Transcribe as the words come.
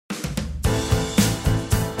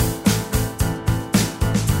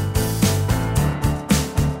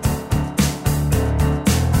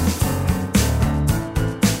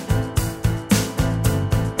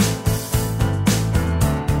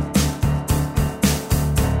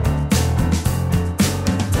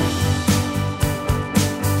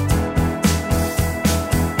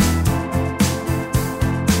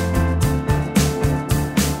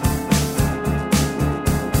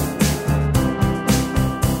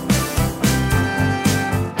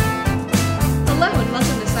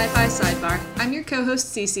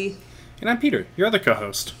co-host Cece. And I'm Peter, your other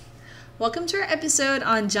co-host. Welcome to our episode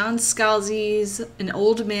on John Scalzi's An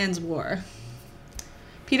Old Man's War.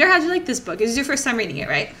 Peter, how'd you like this book? This is your first time reading it,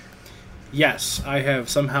 right? Yes, I have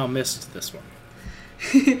somehow missed this one.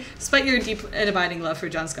 Despite your deep and abiding love for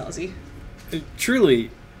John Scalzi.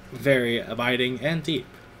 Truly very abiding and deep.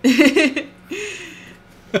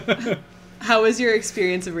 How was your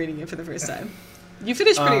experience of reading it for the first time? You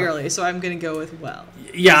finished pretty early, so I'm going to go with well.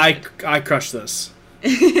 Yeah, I crushed this.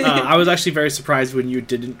 I was actually very surprised when you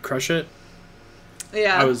didn't crush it.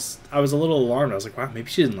 Yeah. I was a little alarmed. I was like, wow,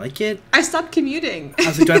 maybe she didn't like it. I stopped commuting. I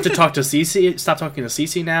was like, do I have to talk to Cece? Stop talking to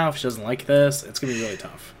Cece now if she doesn't like this? It's going to be really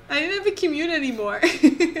tough. I didn't have a commute anymore.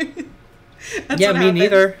 Yeah, me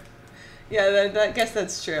neither. Yeah, I guess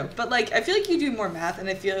that's true. But, like, I feel like you do more math, and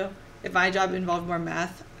I feel if my job involved more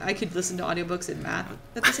math, I could listen to audiobooks and math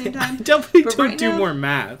at the same time. I definitely but don't right do now, more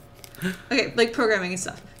math. Okay, like programming and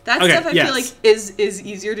stuff. That Okay, stuff I yes. feel like is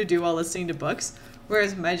easier to do while listening to books,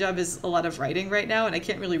 whereas my job is a lot of writing right now, and I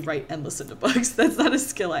can't really write and listen to books. That's not a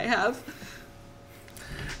skill I have.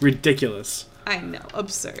 Ridiculous. I know,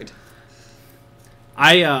 absurd.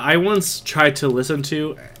 I once tried to listen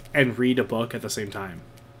to and read a book at the same time.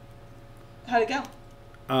 How'd it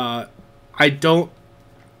go?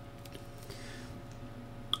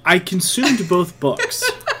 I consumed both books.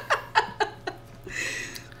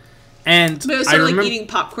 And But it was I sort of remember, like eating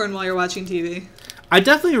popcorn while you're watching TV. I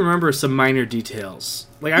definitely remember some minor details.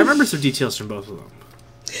 Like, I remember some details from both of them.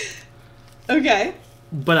 Okay.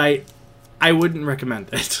 But I wouldn't recommend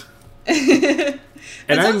it. It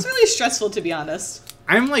And sounds really stressful, to be honest.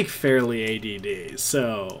 I'm like fairly ADD,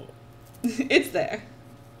 so It's there.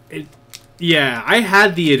 yeah, I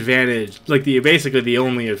had the advantage, like basically the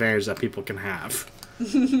only advantage that people can have.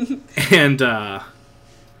 And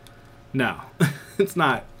no, it's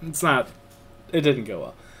not, it didn't go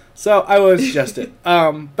well. So I was just it.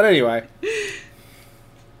 But anyway,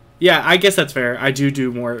 yeah, I guess that's fair. I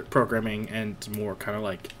do more programming and more kind of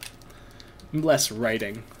like less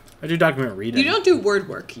writing. I do document reading. You don't do word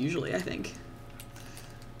work, usually, I think.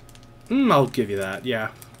 I'll give you that, yeah.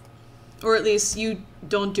 Or at least you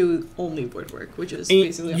don't do only word work, which is And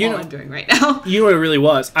basically all I'm doing right now. You know what it really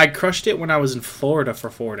was? I crushed it when I was in Florida for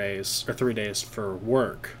 4 days, or 3 days for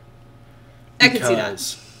work. I can see that.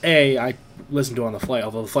 Because, A, I listened to it on the flight,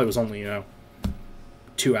 although the flight was only,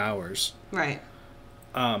 2 hours. Right.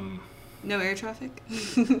 No air traffic?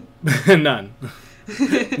 None.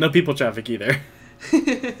 No people traffic either.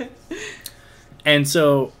 And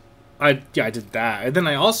so, I did that. And then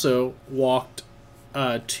I also walked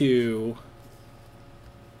I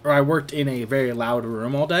worked in a very loud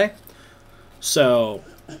room all day. So,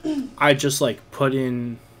 I just, like, put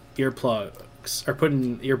in earplugs, or put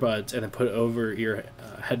in earbuds, and then put over ear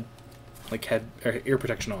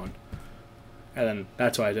protection on. And then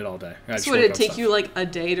that's what I did all day. So would it take you, like, a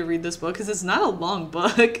day to read this book? Because it's not a long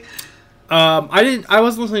book. I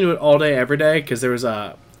wasn't listening to it all day, every day, because there was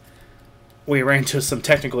we ran into some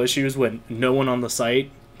technical issues when no one on the site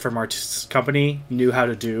from our company knew how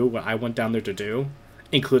to do what I went down there to do,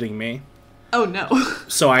 including me. Oh, no.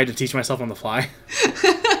 So I had to teach myself on the fly.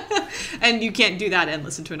 And you can't do that and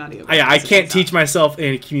listen to an audiobook. I can't teach myself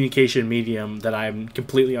in a communication medium that I'm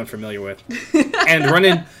completely unfamiliar with, and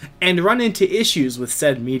run into issues with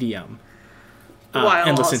said medium,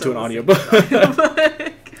 and listen to an audiobook.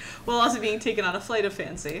 While also being taken on a flight of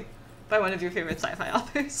fancy by one of your favorite sci-fi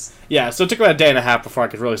authors. Yeah, so it took about a day and a half before I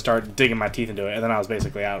could really start digging my teeth into it, and then I was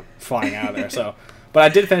basically flying out of there. So, but I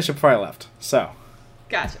did finish it before I left. So,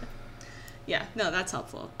 gotcha. Yeah, no, that's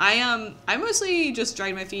helpful. I mostly just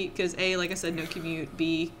dragged my feet because A, like I said, no commute.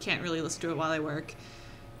 B, can't really listen to it while I work.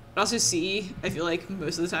 But also C, I feel like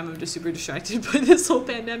most of the time I'm just super distracted by this whole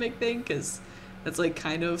pandemic thing because that's like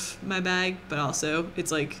kind of my bag. But also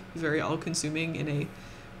it's like very all-consuming in a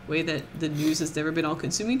way that the news has never been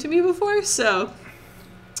all-consuming to me before. So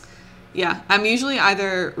yeah, I'm usually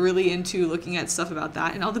either really into looking at stuff about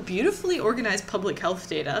that and all the beautifully organized public health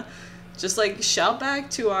data. Just, like, shout back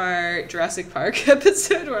to our Jurassic Park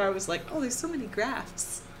episode where I was like, oh, there's so many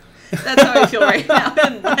graphs. That's how I feel right now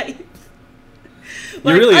in life.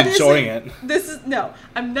 You're really enjoying it. No,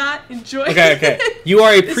 I'm not enjoying it. Okay. You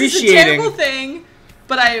are appreciating... This is a terrible thing,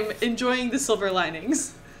 but I am enjoying the silver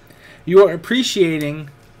linings. You are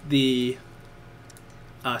appreciating the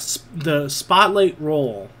spotlight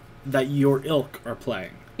role that your ilk are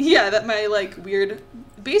playing. Yeah, that my, like, weird,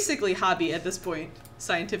 basically hobby at this point,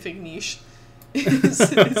 scientific niche, is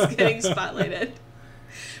getting spotlighted.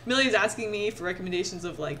 Millie's asking me for recommendations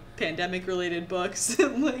of, like, pandemic-related books.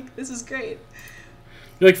 I'm like, this is great.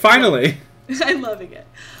 You're like, finally. I'm loving it.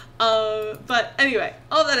 But anyway,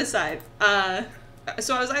 all that aside,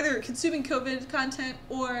 so I was either consuming COVID content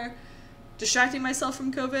or distracting myself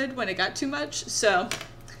from COVID when it got too much. So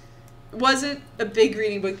it wasn't a big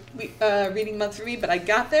reading month for me, but I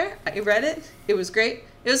got there. I read it. It was great.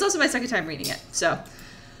 It was also my second time reading it, so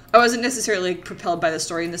I wasn't necessarily propelled by the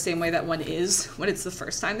story in the same way that one is when it's the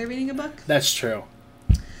first time they're reading a book. That's true.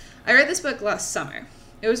 I read this book last summer.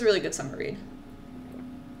 It was a really good summer read.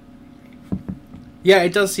 Yeah,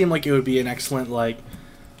 it does seem like it would be an excellent, like,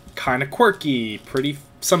 kind of quirky,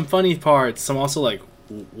 some funny parts, some also, like,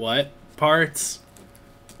 what parts?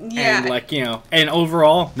 Yeah. And, like, and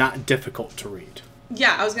overall, not difficult to read.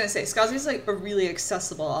 Yeah, I was going to say, Scalzi's, like, a really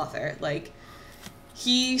accessible author. Like,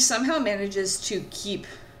 he somehow manages to keep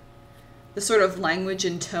the sort of language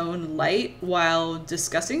and tone light while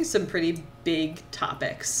discussing some pretty big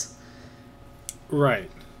topics. Right.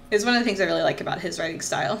 It's one of the things I really like about his writing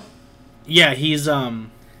style. Yeah, he's, I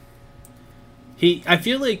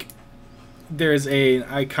feel like there's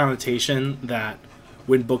a connotation that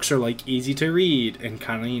when books are, like, easy to read and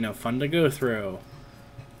kind of, fun to go through,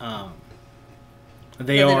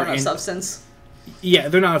 they don't have substance. Yeah,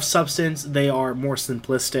 they're not of substance. They are more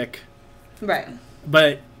simplistic. Right.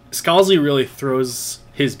 But Scalzi really throws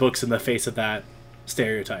his books in the face of that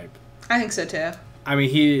stereotype. I think so, too. I mean,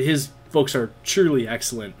 his books are truly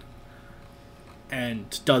excellent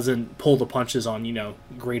and doesn't pull the punches on,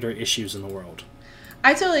 greater issues in the world.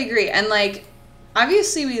 I totally agree. And, like,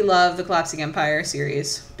 obviously we love the Collapsing Empire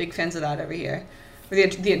series. Big fans of that over here. Or the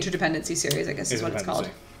Interdependency series, I guess is what it's called.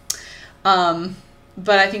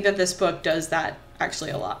 But I think that this book does that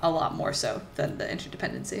actually a lot more so than the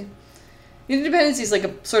Interdependency. The Interdependency is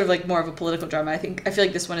like sort of more of a political drama. I feel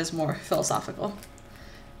like this one is more philosophical.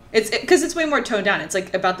 Because it's way more toned down. It's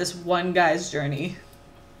like about this one guy's journey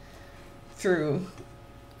through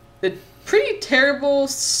the pretty terrible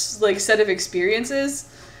set of experiences,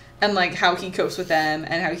 and like how he copes with them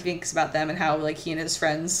and how he thinks about them and how like he and his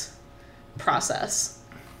friends process.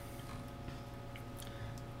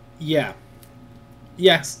 Yeah.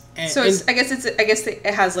 Yes. So I guess it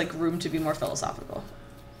has like room to be more philosophical.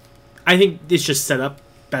 I think it's just set up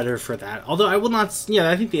better for that. Although I will not. Yeah,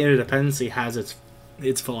 I think the Interdependency has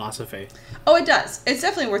its philosophy. Oh, it does. It's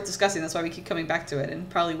definitely worth discussing. That's why we keep coming back to it, and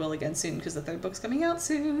probably will again soon because the third book's coming out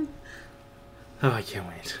soon. Oh, I can't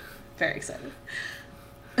wait. Very excited.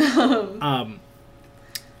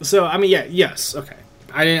 So I mean, yeah, yes, okay.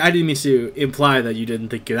 I didn't mean to imply that you didn't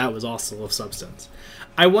think that was also of substance.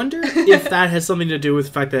 I wonder if that has something to do with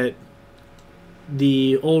the fact that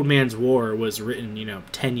the Old Man's War was written,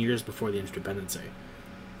 10 years before the Interdependency.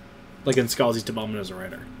 Like in Scalzi's development as a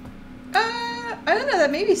writer. I don't know,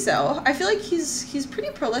 that maybe so. I feel like he's pretty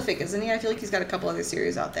prolific, isn't he? I feel like he's got a couple other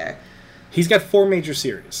series out there. He's got 4 major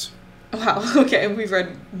series. Wow, okay, we've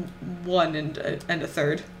read one and a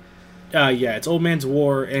third. Yeah, it's Old Man's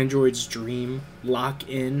War, Android's Dream,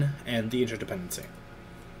 Lock-In, and the Interdependency.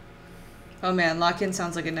 Oh man, Lock-In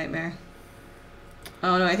sounds like a nightmare. I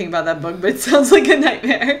don't know anything about that book, but it sounds like a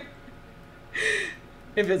nightmare.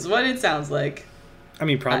 If it's what it sounds like. I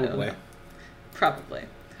mean, probably. I don't know. Probably.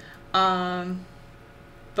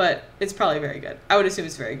 But it's probably very good. I would assume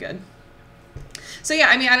it's very good. So yeah,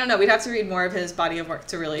 I mean, I don't know. We'd have to read more of his body of work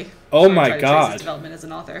to really. Oh my try to god! trace his development as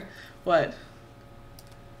an author. What?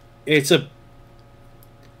 It's about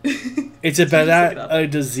a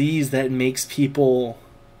disease that makes people.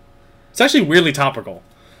 It's actually weirdly topical.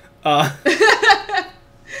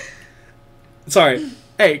 Sorry.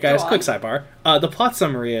 Hey guys, quick sidebar. The plot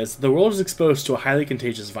summary is the world is exposed to a highly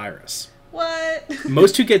contagious virus. What?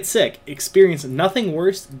 Most who get sick experience nothing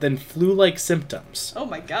worse than flu-like symptoms. Oh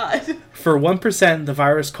my god. For 1%, the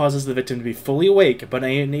virus causes the victim to be fully awake, but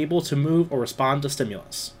unable to move or respond to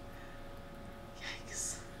stimulus.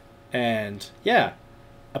 Yikes. And, yeah.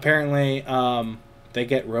 Apparently, they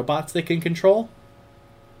get robots they can control.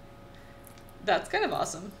 That's kind of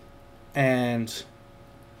awesome. And...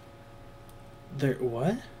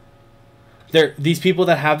 these people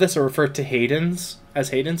that have this are referred to as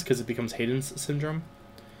Hayden's because it becomes Hayden's syndrome.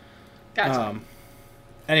 Gotcha.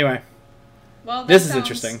 Anyway. Well, this is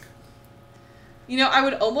interesting. I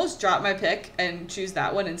would almost drop my pick and choose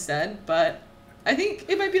that one instead, but I think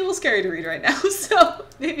it might be a little scary to read right now, so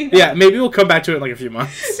maybe not. Yeah, maybe we'll come back to it in like a few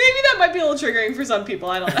months. Maybe that might be a little triggering for some people,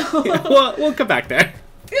 I don't know. We'll come back there.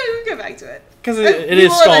 Yeah, we'll come back to it. Because it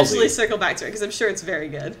is Scalzi. We'll eventually circle back to it, because I'm sure it's very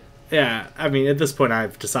good. Yeah, I mean, at this point,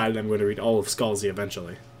 I've decided I'm going to read all of Scalzi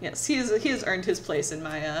eventually. Yes, he has earned his place in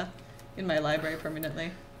my library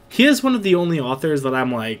permanently. He is one of the only authors that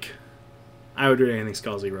I'm like, I would read anything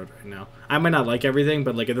Scalzi wrote right now. I might not like everything,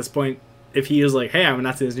 but like at this point, if he is like, hey, I'm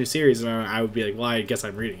announcing this new series, and I would be like, well, I guess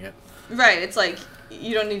I'm reading it. Right, it's like,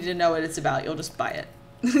 you don't need to know what it's about, you'll just buy it.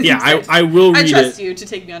 Yeah, I will read it. I trust you to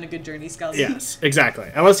take me on a good journey, Scalzi. Yes,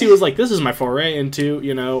 exactly. Unless he was like, this is my foray into,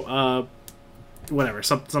 whatever,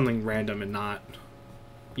 something random and not,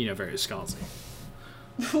 very Scalzi.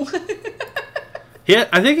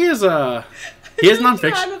 I think he has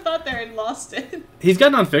nonfiction. I had thought there and lost it. He's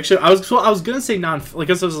got nonfiction. I was gonna say unless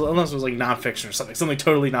it was like nonfiction or something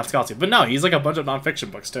totally not Scalzi. But no, he's like a bunch of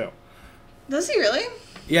nonfiction books too. Does he really?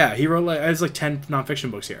 Yeah, he wrote has 10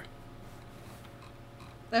 nonfiction books here.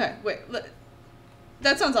 Okay, wait.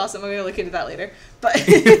 That sounds awesome. I'm gonna look into that later. But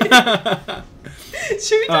should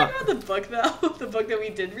we talk about the book though? The book that we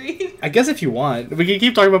did read. I guess if you want, we can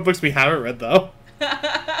keep talking about books we haven't read though.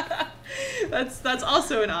 That's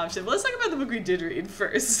also an option. But let's talk about the book we did read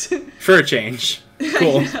first. For a change.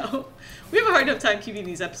 Cool. I know. We have a hard enough time keeping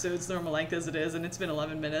these episodes normal length as it is, and it's been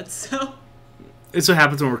 11 minutes, so. It's what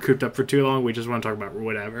happens when we're cooped up for too long. We just want to talk about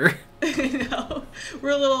whatever. I know. We're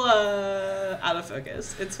a little out of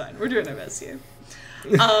focus. It's fine. We're doing our best here.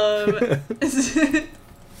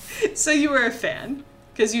 So you were a fan,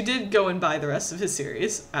 because you did go and buy the rest of his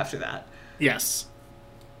series after that. Yes.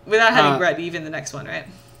 Without having read even the next one, right?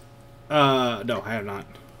 No, I have not.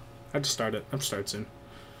 I just started. I'm starting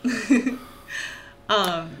soon.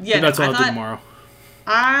 Yeah, that's what I'll do tomorrow.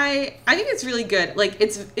 I think it's really good. Like,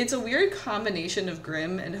 it's a weird combination of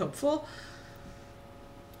grim and hopeful.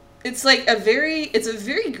 It's like a very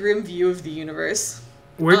grim view of the universe.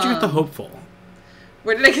 Where'd you get the hopeful?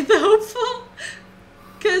 Where did I get the hopeful?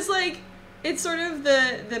 Because, like, it's sort of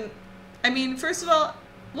the I mean, first of all,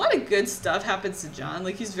 a lot of good stuff happens to John.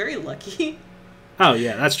 Like, he's very lucky. Oh,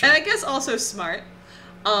 yeah, that's true. And I guess also smart.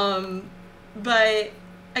 But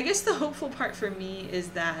I guess the hopeful part for me is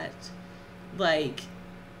that, like,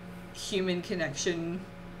 human connection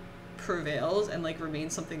prevails and, like,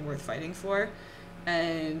 remains something worth fighting for.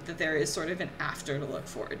 And that there is sort of an after to look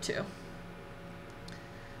forward to.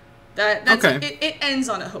 That's okay. It ends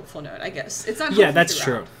on a hopeful note, I guess. It's not hopeful. Yeah, that's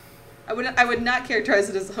throughout. true. I would not characterize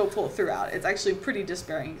it as hopeful throughout. It's actually pretty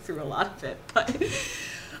despairing through a lot of it. But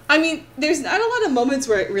I mean, there's not a lot of moments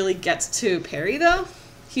where it really gets to Perry though.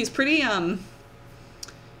 He's pretty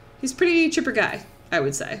chipper guy, I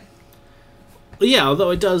would say. Yeah, although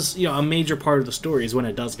it does, a major part of the story is when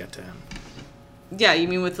it does get to him. Yeah, you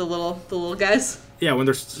mean with the little guys? Yeah, when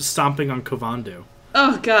they're stomping on Kovandu.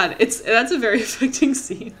 Oh god, that's a very affecting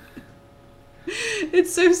scene.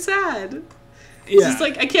 It's so sad. Yeah. Just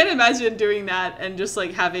like I can't imagine doing that and just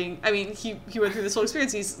like having. I mean, he went through this whole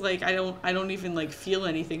experience. He's like, I don't even like feel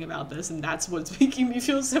anything about this, and that's what's making me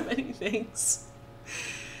feel so many things.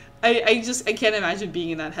 I can't imagine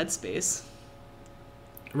being in that headspace.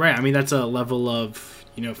 Right. I mean, that's a level of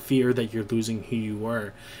fear that you're losing who you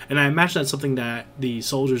were, and I imagine that's something that the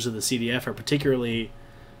soldiers of the CDF are particularly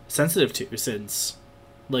sensitive to, since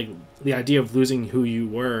like the idea of losing who you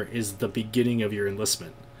were is the beginning of your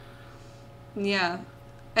enlistment. Yeah.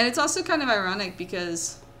 And it's also kind of ironic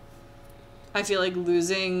because I feel like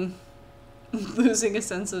losing a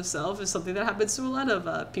sense of self is something that happens to a lot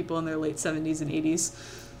of people in their late 70s and 80s.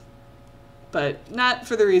 But not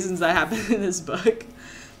for the reasons that happen in this book.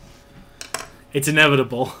 It's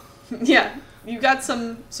inevitable. Yeah. You got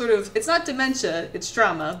some sort of, it's not dementia, it's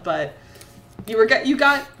trauma, but you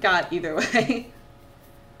got either way.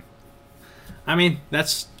 I mean,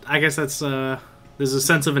 I guess that's there's a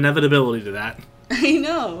sense of inevitability to that. I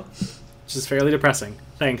know. Which is fairly depressing.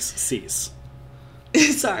 Thanks, Cease.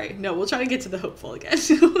 Sorry. No, we'll try to get to the hopeful again.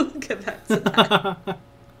 We'll get back to that.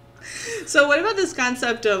 So what about this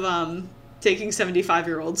concept of taking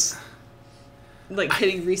 75-year-olds, like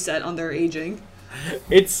hitting reset on their aging?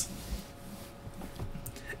 It's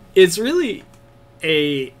really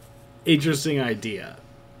a interesting idea.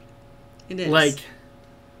 It is. Like,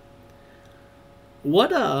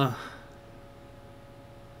 what an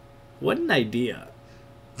idea.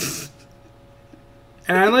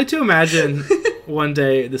 And I like to imagine one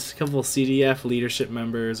day this couple of CDF leadership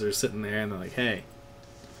members are sitting there and they're like, hey,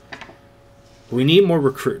 we need more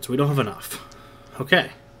recruits. We don't have enough.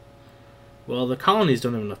 Okay. Well, the colonies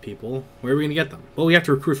don't have enough people. Where are we going to get them? Well, we have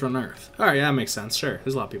to recruit from Earth. All right, yeah, that makes sense. Sure,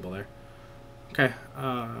 there's a lot of people there. Okay,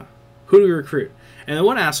 who do we recruit? And then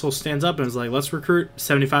one asshole stands up and is like, let's recruit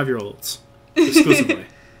 75-year-olds exclusively.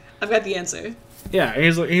 I've got the answer. Yeah,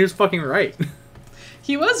 he was fucking right.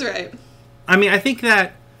 He was right. I mean, I think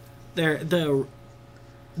that the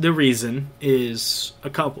reason is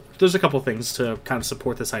there's a couple things to kind of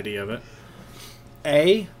support this idea of it.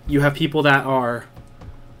 A, you have people that are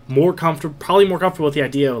probably more comfortable with the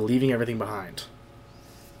idea of leaving everything behind.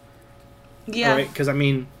 Yeah. Right? Because, I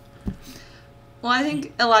mean, Well, I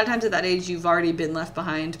think a lot of times at that age, you've already been left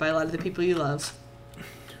behind by a lot of the people you love.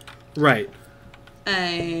 Right.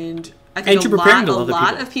 And I think you're preparing to love the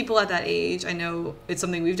people. of people at that age, I know it's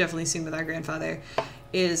something we've definitely seen with our grandfather,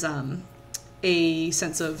 is a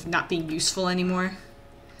sense of not being useful anymore.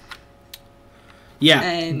 Yeah,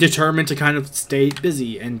 and determined to kind of stay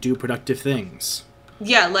busy and do productive things.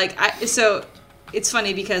 Yeah, like, so it's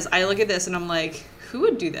funny because I look at this and I'm like, who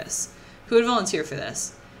would do this? Who would volunteer for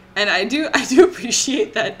this? And I do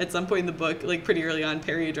appreciate that at some point in the book, like pretty early on,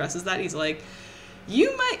 Perry addresses that. He's like,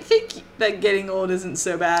 you might think that getting old isn't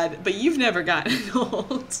so bad, but you've never gotten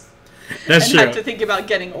old. That's and true. have to think about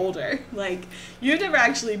getting older. Like, you've never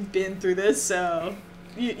actually been through this, so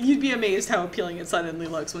you'd be amazed how appealing it suddenly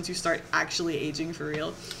looks once you start actually aging for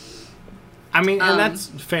real. I mean, and that's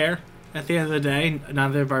fair. At the end of the day,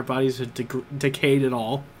 neither of our bodies have decayed at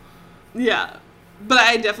all. Yeah. But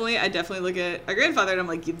I definitely look at our grandfather and I'm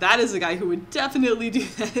like, that is a guy who would definitely do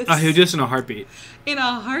this. He would do this in a heartbeat. In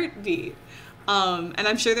a heartbeat. And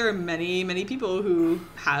I'm sure there are many, many people who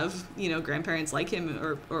have, grandparents like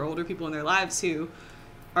him or older people in their lives who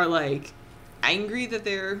are, like, angry that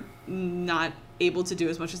they're not able to do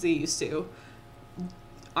as much as they used to,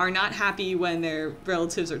 are not happy when their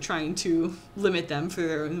relatives are trying to limit them for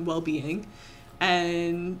their own well-being,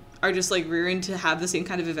 and are just, like, rearing to have the same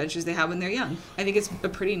kind of adventures they had when they're young. I think it's a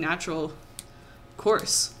pretty natural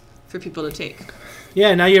course for people to take.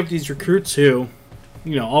 Yeah, now you have these recruits who,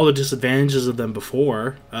 all the disadvantages of them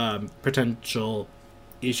before, potential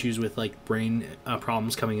issues with, like, brain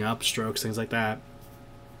problems coming up, strokes, things like that,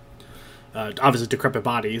 obviously decrepit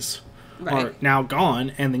bodies, right, are now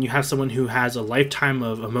gone, and then you have someone who has a lifetime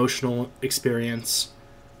of emotional experience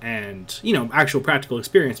and, actual practical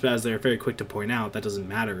experience, but as they're very quick to point out, that doesn't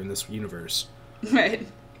matter in this universe. Right.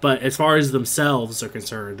 But as far as themselves are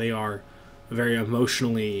concerned, they are very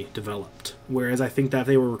emotionally developed. Whereas I think that if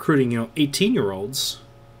they were recruiting, 18-year-olds,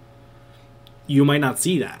 you might not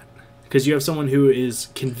see that. Because you have someone who is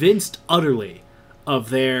convinced utterly of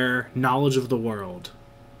their knowledge of the world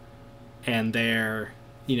and their,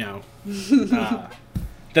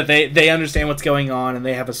 that they understand what's going on and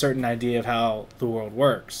they have a certain idea of how the world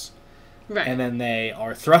works. Right. And then they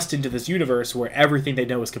are thrust into this universe where everything they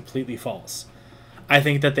know is completely false. I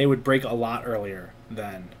think that they would break a lot earlier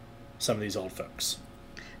than some of these old folks.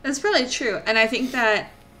 That's probably true. And I think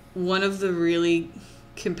that one of the really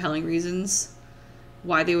compelling reasons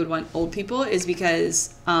why they would want old people is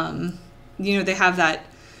because, they have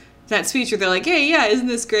that speech where they're like, hey, yeah, isn't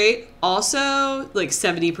this great? Also, like,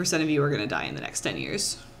 70% of you are going to die in the next 10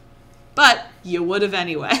 years. But you would have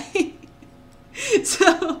anyway.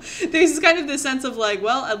 So there's kind of this sense of, like,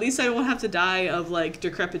 well, at least I won't have to die of, like,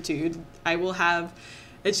 decrepitude. I will have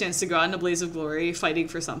a chance to go out in a blaze of glory fighting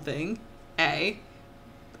for something, A.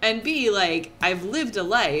 And B, like, I've lived a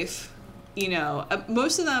life,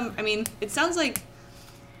 most of them, I mean, it sounds like,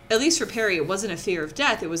 at least for Perry, it wasn't a fear of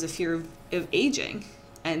death, it was a fear of aging.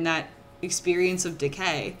 And that experience of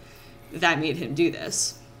decay, that made him do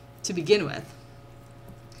this, to begin with.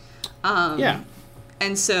 Yeah.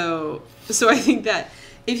 And so I think that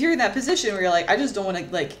if you're in that position where you're like, I just don't want to,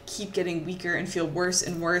 like, keep getting weaker and feel worse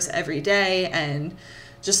and worse every day and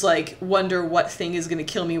just, like, wonder what thing is going to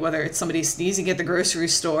kill me, whether it's somebody sneezing at the grocery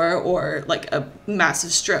store or, like, a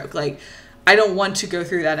massive stroke. Like, I don't want to go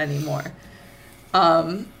through that anymore.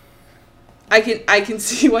 I can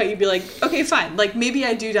see why you'd be like, okay, fine. Like, maybe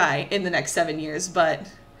I do die in the next 7 years, but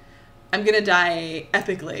I'm going to die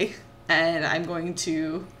epically, and I'm going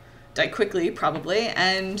to die quickly, probably,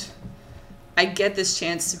 and I get this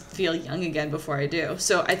chance to feel young again before I do.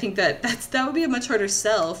 So I think that would be a much harder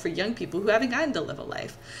sell for young people who haven't gotten to live a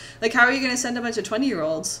life. Like, how are you going to send a bunch of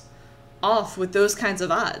 20-year-olds off with those kinds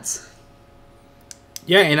of odds?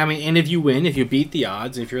 Yeah, and I mean, and if you win, if you beat the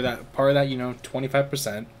odds, if you're that part of that,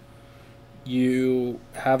 25%, you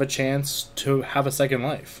have a chance to have a second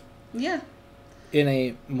life. Yeah. In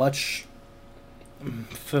a much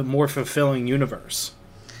more fulfilling universe.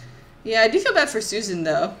 Yeah, I do feel bad for Susan,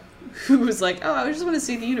 though, who was like, oh, I just want to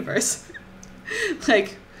see the universe.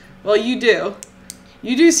 Like, well, you do.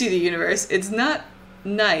 You do see the universe. It's not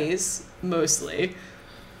nice, mostly.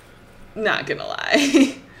 Not gonna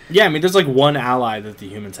lie. Yeah, I mean, there's like one ally that the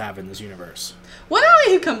humans have in this universe. One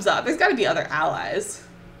ally who comes up. There's got to be other allies.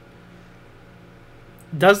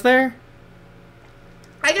 Does there?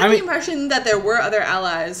 I get the impression that there were other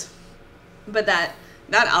allies, but that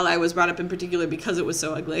ally was brought up in particular because it was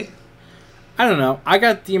so ugly. I don't know. I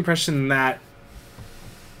got the impression that,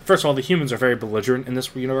 first of all, the humans are very belligerent in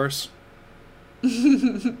this universe.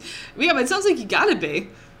 Yeah, but it sounds like you gotta be.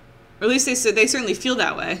 Or at least they certainly feel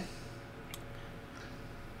that way.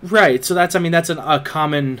 Right. So that's a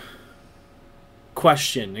common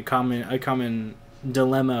question, a common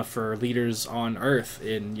dilemma for leaders on Earth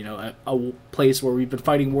in, a place where we've been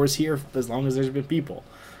fighting wars here as long as there's been people.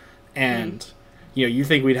 And, you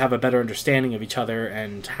think we'd have a better understanding of each other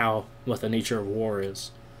and what the nature of war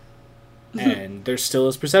is. And there's still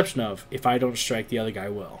this perception of, if I don't strike, the other guy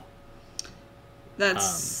will.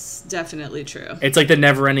 That's definitely true. It's like the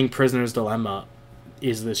never-ending prisoner's dilemma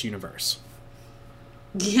is this universe.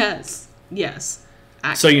 Yes.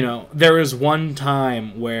 Actually. So, there was one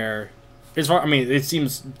time where, it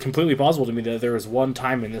seems completely plausible to me that there was one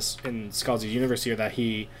time in Scalzi's universe here that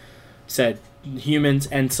he said humans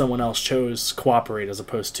and someone else chose cooperate as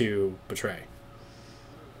opposed to betray.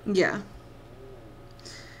 Yeah.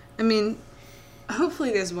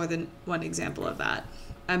 Hopefully there's more than one example of that.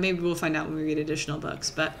 Maybe we'll find out when we read additional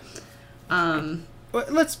books, but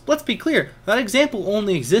let's be clear. That example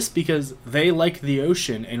only exists because they like the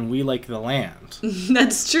ocean and we like the land.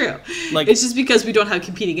 That's true. It's just because we don't have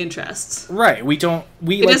competing interests. Right. It like doesn't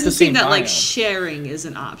the same seem that biome. Sharing is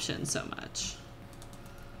an option so much.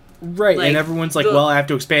 Right, and everyone's like, well, I have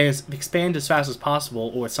to expand as fast as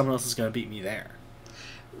possible, or someone else is going to beat me there.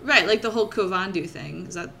 Right, like the whole Kovandu thing.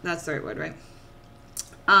 That's the right word, right?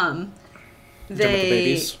 Talking about the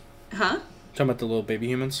babies? Huh? Talking about the little baby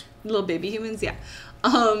humans? Little baby humans, yeah.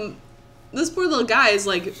 This poor little guy is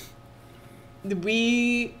like,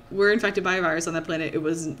 we were infected by a virus on that planet. It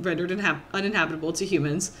was rendered uninhabitable to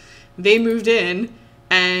humans. They moved in,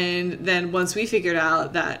 and then once we figured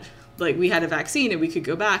out that we had a vaccine and we could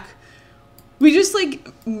go back, we just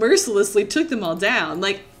mercilessly took them all down.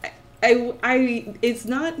 It's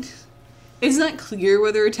not clear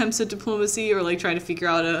whether attempts at diplomacy or trying to figure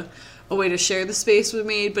out a way to share the space were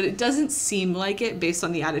made, but it doesn't seem like it based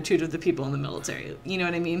on the attitude of the people in the military. You know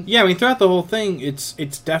what I mean? Yeah, throughout the whole thing, it's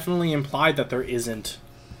definitely implied that there isn't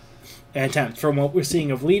an attempt. From what we're seeing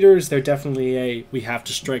of leaders, they're definitely we have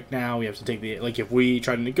to strike now, we have to take if we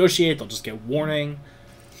try to negotiate, they'll just get warning.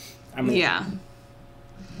 Yeah.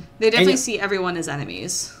 They definitely see everyone as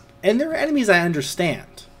enemies. And they're enemies I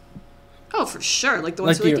understand. Oh, for sure. The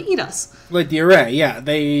ones who like to eat us. Like the Array, yeah.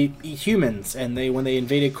 They eat humans, and when they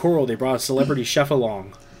invaded Coral, they brought a celebrity chef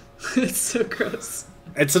along. It's so gross.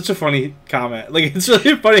 It's such a funny comment. It's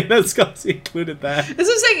really funny that Scalzi included that. That's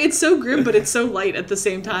what I'm saying. It's so grim, but it's so light at the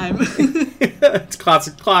same time. It's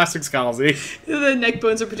classic Scalzi. The neck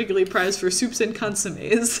bones are particularly prized for soups and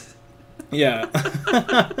consommes. Yeah.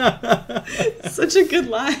 Such a good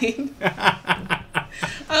line.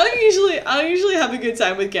 I'll usually have a good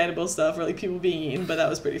time with cannibal stuff or people being eaten, but that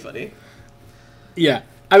was pretty funny. Yeah.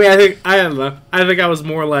 I don't know. I think I was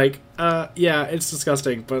more yeah, it's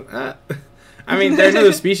disgusting, but they're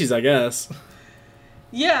another species, I guess.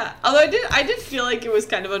 Yeah, although I did feel like it was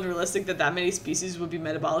kind of unrealistic that many species would be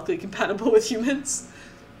metabolically compatible with humans.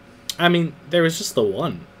 There was just the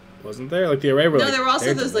one. Wasn't there? The Array were no, there were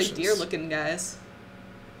also those delicious. Deer-looking guys.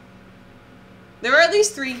 There were at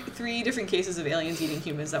least three different cases of aliens eating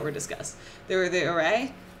humans that were discussed. There were the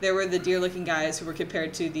Array, there were the deer-looking guys who were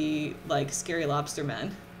compared to the scary lobster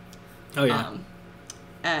men. Oh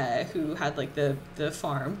yeah. Who had the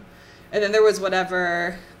farm, and then there was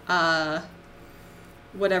whatever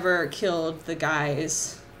killed the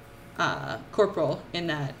guy's corporal in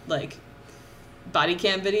that body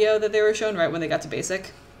cam video that they were shown right when they got to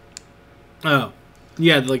basic. Oh,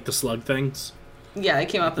 yeah, the slug things. Yeah, they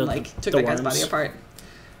came up and took that guy's body apart,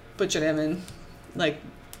 butchered him, and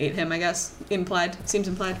ate him. I guess seems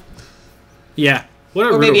implied. Yeah,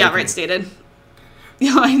 or maybe outright stated.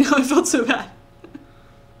 Yeah, I know. I felt so bad.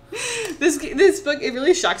 This book, it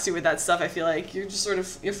really shocks you with that stuff. I feel like you're just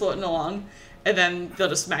you're floating along, and then they'll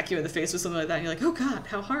just smack you in the face with something like that, and you're like, oh god,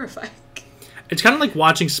 how horrifying. It's kind of like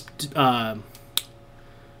watching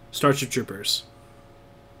Starship Troopers.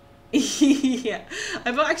 Yeah,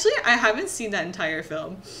 I haven't seen that entire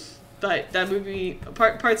film, but that movie,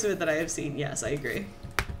 parts of it that I have seen, yes, I agree.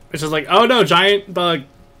 It's just oh no, giant bug.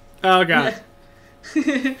 Oh god.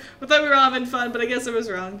 I thought we were all having fun, but I guess I was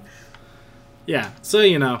wrong. Yeah, so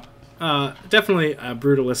definitely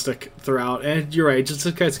brutalistic throughout, and you're right, it just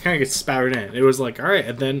kind of gets spouted in. It was all right,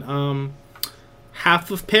 and then half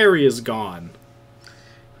of Perry is gone.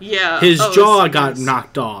 Yeah, his jaw got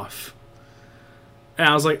knocked off. And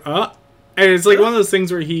I was like, and it's one of those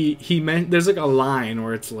things where he meant there's a line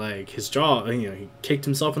where it's his jaw, he kicked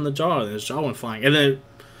himself in the jaw and his jaw went flying, and then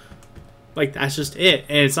that's just it.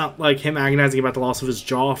 And it's not him agonizing about the loss of his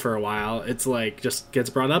jaw for a while. It's just gets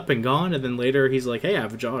brought up and gone, and then later he's hey, I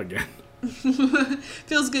have a jaw again.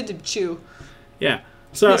 Feels good to chew. Yeah,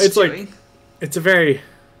 so it's chewing. It's a very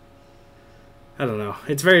I don't know.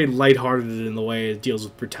 It's very lighthearted in the way it deals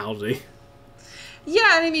with brutality.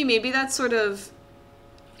 Yeah, and I mean, maybe that sort of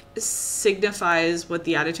signifies what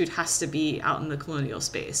the attitude has to be out in the colonial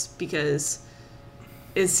space, because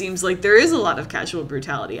it seems like there is a lot of casual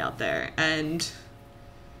brutality out there, and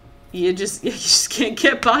you just can't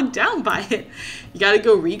get bogged down by it. You got to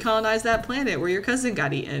go recolonize that planet where your cousin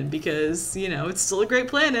got eaten, because, you know, it's still a great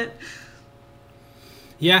planet.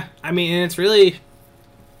 Yeah, I mean, and it's really...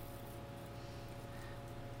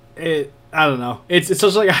 I don't know. It's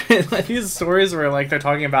just like these stories where like they're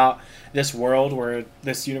talking about this world where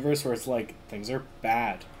this universe where it's like things are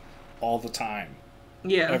bad all the time.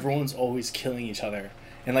 Yeah. Everyone's always killing each other,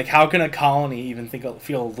 and like how can a colony even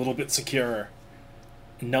feel a little bit secure,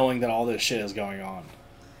 knowing that all this shit is going on?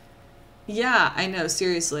 Yeah, I know.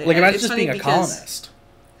 Seriously, like imagine just being a colonist.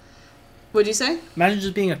 What'd you say? Imagine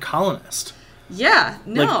just being a colonist. Yeah.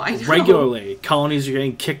 No, like, I know. Regularly, colonies are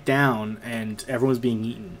getting kicked down, and everyone's being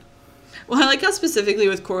eaten. Well, I like how specifically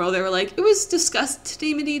with Coral, they were like, it was discussed to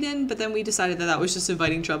name it Eden, but then we decided that was just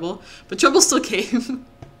inviting trouble. But trouble still came.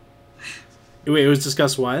 Wait, it was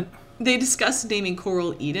discussed what? They discussed naming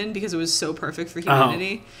Coral Eden because it was so perfect for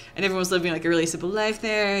humanity. Oh. And everyone was living like a really simple life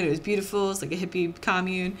there, and it was beautiful. It's like a hippie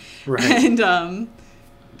commune. Right. And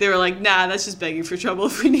they were like, nah, that's just begging for trouble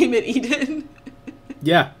if we name it Eden.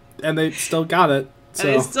 Yeah, and they still got it. So.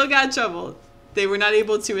 And they still got trouble. They were not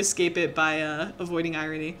able to escape it by avoiding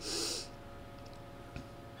irony.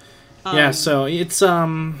 Yeah, so it's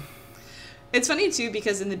funny too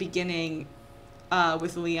because in the beginning,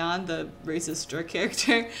 with Leon, the racist jerk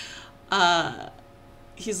character,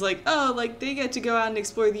 he's like, oh, like they get to go out and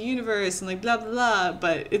explore the universe and like blah blah blah,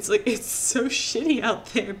 but it's like it's so shitty out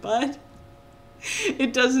there, bud.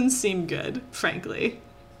 It doesn't seem good, frankly.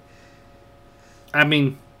 I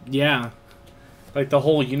mean, yeah, like the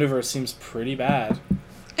whole universe seems pretty bad.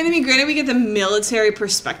 And I mean, granted, we get the military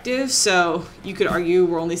perspective, so you could argue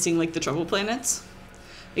we're only seeing, like, the trouble planets.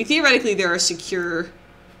 Like, theoretically, there are secure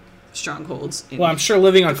strongholds. Well, I'm sure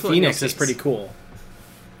living on Phoenix is pretty cool.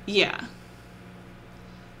 Yeah.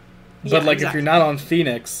 But, like, exactly. If you're not on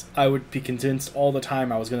Phoenix, I would be convinced all the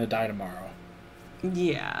time I was going to die tomorrow.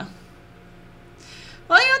 Yeah.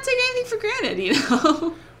 Well, you don't take anything for granted, you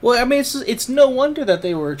know? Well, I mean, it's no wonder that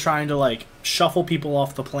they were trying to, like, shuffle people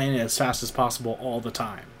off the planet as fast as possible all the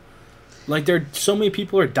time. Like, so many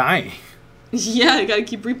people are dying. Yeah, you gotta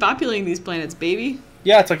keep repopulating these planets, baby.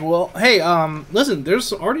 Yeah, it's like, well, hey, listen,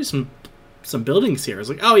 there's already some buildings here. It's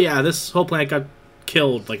like, oh yeah, this whole planet got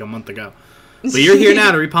killed, like, a month ago. But you're here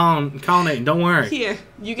now to repollinate, don't worry. Here,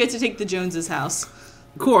 you get to take the Joneses' house.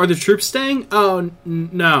 Cool, are the troops staying? Oh,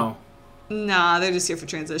 no. Nah, they're just here for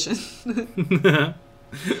transition.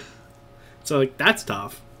 So, like, that's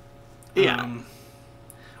tough. Yeah.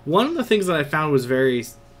 One of the things that I found was very...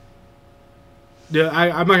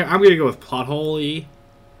 I'm going to go with plot hole-y.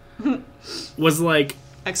 Was like...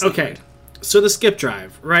 Excellent. Okay, so the skip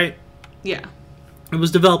drive, right? Yeah. It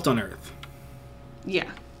was developed on Earth.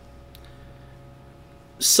 Yeah.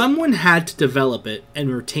 Someone had to develop it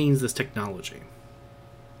and retains this technology.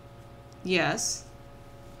 Yes.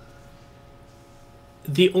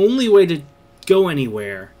 The only way to go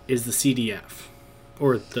anywhere is the CDF.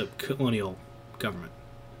 Or the colonial government.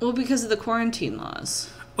 Well, because of the quarantine laws.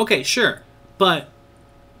 Okay, sure. But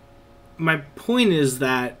my point is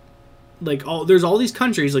that like there's all these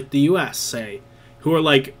countries like the US, say, who are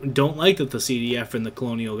like don't like that the CDF and the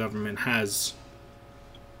colonial government has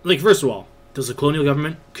like first of all, does the colonial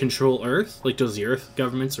government control Earth? Like does the Earth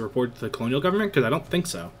governments report to the colonial government? Because I don't think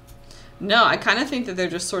so. No, I kind of think that they're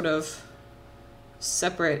just sort of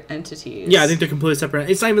separate entities. Yeah, I think they're completely separate.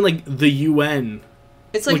 It's not even like the UN.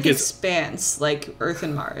 It's like the expanse, like Earth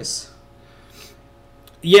and Mars.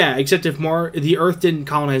 Yeah, except if the Earth didn't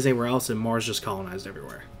colonize anywhere else and Mars just colonized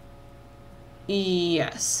everywhere.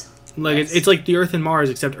 Yes. Like yes. It's like the Earth and Mars,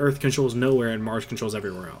 except Earth controls nowhere and Mars controls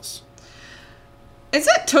everywhere else. It's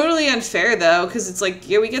not totally unfair though, because it's like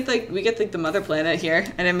we get the mother planet here,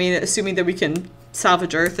 and I mean, assuming that we can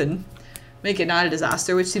salvage Earth and make it not a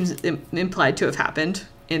disaster, which seems implied to have happened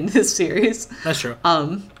in this series. That's true.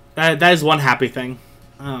 That is one happy thing.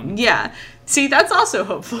 Yeah. See, that's also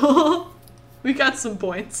hopeful. We got some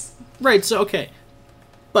points. Right, so, okay.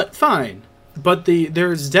 But, fine. But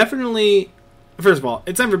there's definitely... First of all,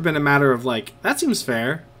 it's never been a matter of, like, that seems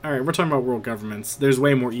fair. Alright, we're talking about world governments. There's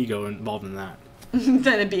way more ego involved in that.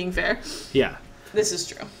 Than it being fair. Yeah. This is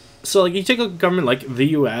true. So, like, you take a government like the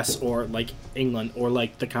US, or, like, England, or,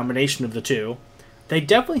 like, the combination of the two, they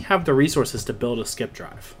definitely have the resources to build a skip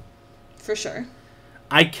drive. For sure.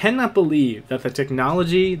 I cannot believe that the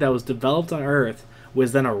technology that was developed on Earth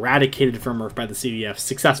was then eradicated from Earth by the CDF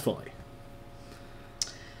successfully.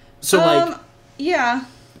 So, like, yeah.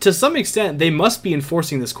 to some extent, they must be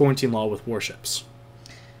enforcing this quarantine law with warships.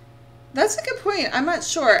 That's a good point. I'm not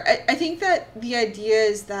sure. I think that the idea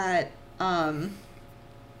is that,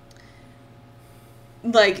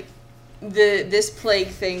 like, this plague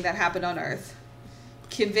thing that happened on Earth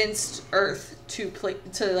convinced Earth to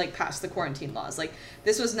pass the quarantine laws. Like,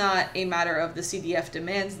 this was not a matter of the CDF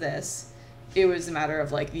demands this. It was a matter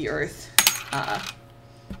of, like, the Earth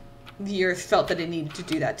felt that it needed to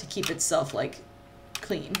do that to keep itself, like,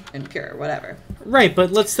 clean and pure, whatever. Right,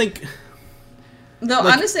 but let's think... Though,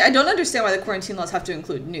 like, honestly, I don't understand why the quarantine laws have to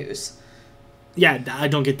include news. Yeah, I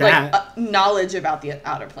don't get that. Like, knowledge about the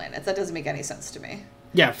outer planets. That doesn't make any sense to me.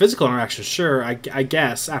 Yeah, physical interaction, sure, I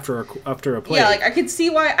guess, after a plague. Yeah, like, I can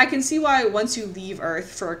see why once you leave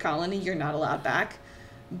Earth for a colony, you're not allowed back.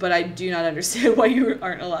 But I do not understand why you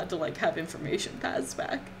aren't allowed to, like, have information passed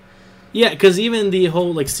back. Yeah, because even the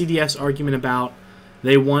whole, like, CDF's argument about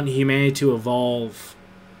they want humanity to evolve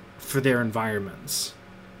for their environments.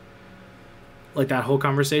 Like, that whole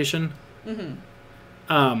conversation.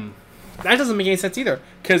 Mm-hmm. That doesn't make any sense either.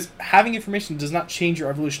 Because having information does not change your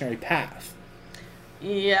evolutionary path.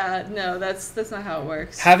 Yeah, no, that's not how it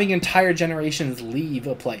works. Having entire generations leave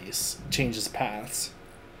a place changes paths.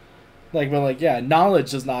 Like, but, like, yeah,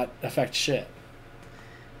 knowledge does not affect shit.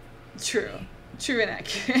 True and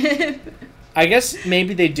accurate. I guess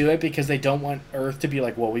maybe they do it because they don't want Earth to be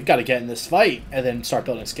like, well, we've got to get in this fight, and then start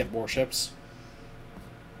building skip warships.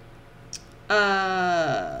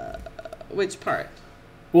 Which part?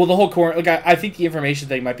 Well, the whole core. Like, I think the information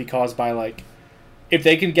thing might be caused by, like, if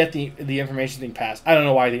they can get the information thing passed. I don't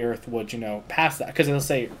know why the Earth would, pass that, because they'll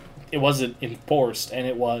say it wasn't enforced and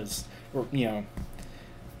it was,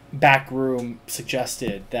 backroom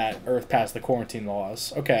suggested that Earth passed the quarantine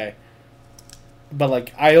laws. Okay, but,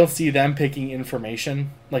 like, I don't see them picking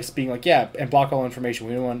information, like, being like, yeah, and block all information.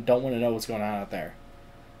 We don't want to know what's going on out there,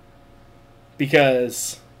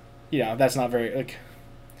 because, that's not very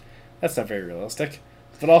realistic.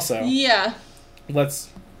 But also, yeah, but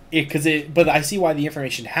I see why the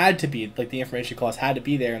information had to be, like, the information clause had to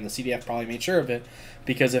be there, and the CDF probably made sure of it,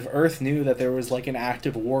 because if Earth knew that there was, like, an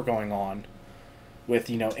active war going on with,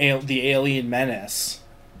 the alien menace,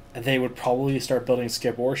 they would probably start building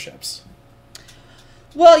skip warships.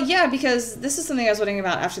 Well, yeah, because this is something I was wondering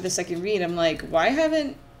about after the second read. I'm like, why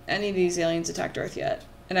haven't any of these aliens attacked Earth yet?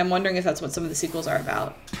 And I'm wondering if that's what some of the sequels are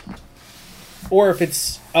about. Or if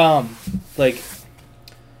it's, like,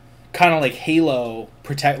 kind of like Halo,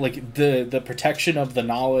 like, the protection of the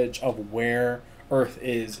knowledge of where Earth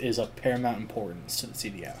is of paramount importance to the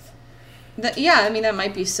CDF. Yeah, I mean, that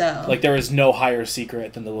might be so. Like, there is no higher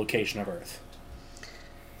secret than the location of Earth.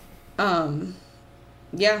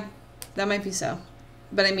 Yeah, that might be so.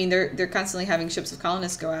 But, I mean, they're constantly having ships of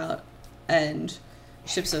colonists go out and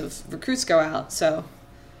ships of recruits go out, so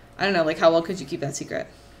I don't know, like, how well could you keep that secret?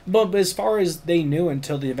 But as far as they knew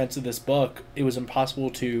until the events of this book, it was impossible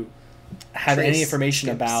to have any information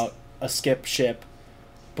about a skip ship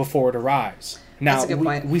before it arrives. Now,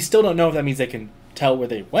 we still don't know if that means they can tell where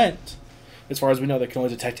they went. As far as we know, they can only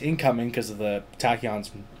detect incoming because of the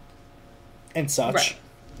tachyons and such. Right.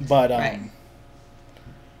 But,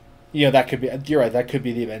 that could be... You're right, that could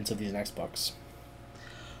be the events of these next books.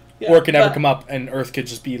 Yeah, or it could never come up, and Earth could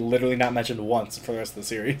just be literally not mentioned once for the rest of the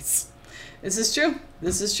series. This is true.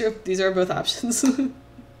 These are both options. On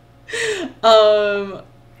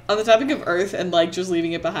the topic of Earth and, like, just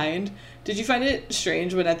leaving it behind, did you find it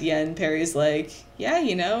strange when at the end Perry's like, yeah,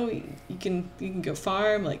 you can go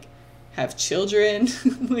farm, like, have children?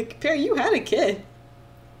 Like, Perry, you had a kid.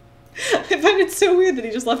 I find it so weird that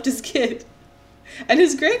he just left his kid. And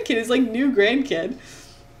his grandkid is, like, new grandkid.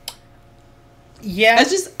 Yeah.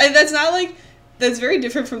 That's very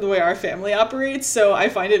different from the way our family operates, so I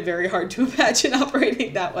find it very hard to imagine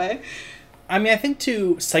operating that way. I mean, I think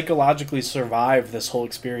to psychologically survive this whole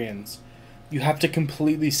experience, you have to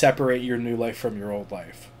completely separate your new life from your old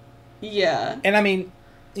life. Yeah. And I mean,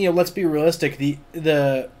 let's be realistic.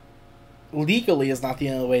 The legally is not the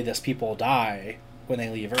only way this people die when they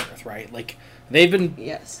leave Earth, right? Like, they've been...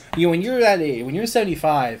 Yes. When you're that age, when you're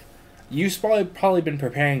 75... You've probably been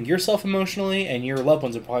preparing yourself emotionally, and your loved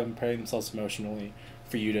ones have probably been preparing themselves emotionally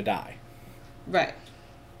for you to die. Right.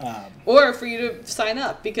 Or for you to sign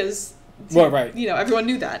up, because right. Everyone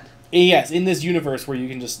knew that. Yes, in this universe where you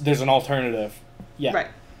can just... There's an alternative. Yeah. Right.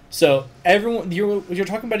 So, everyone... You're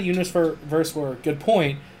talking about a universe where, good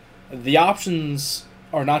point, the options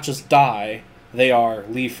are not just die, they are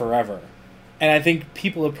leave forever. And I think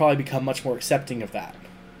people have probably become much more accepting of that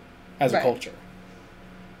as a culture.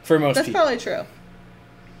 For most people. That's probably true.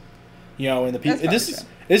 And the people. It's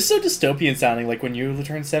It's so dystopian sounding. Like when you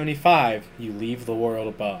turn 75, you leave the world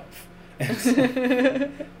above. That's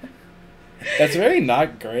very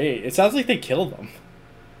not great. It sounds like they kill them.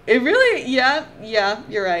 It really, yeah,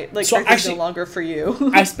 you're right. Like, So Earth is actually- no longer for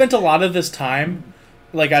you. I spent a lot of this time,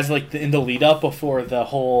 like, as like in the lead up before the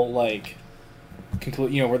whole like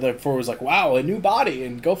conclude. You know, where the before it was like, wow, a new body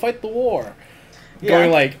and go fight the war.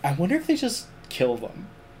 Going like, I wonder if they just kill them.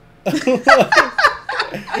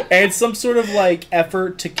 And it's some sort of like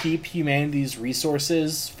effort to keep humanity's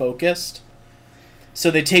resources focused.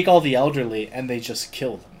 So they take all the elderly and they just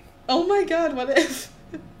kill them. Oh my god, what if?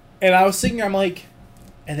 And I was sitting there, I'm like,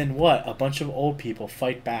 and then what? A bunch of old people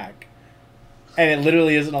fight back. And it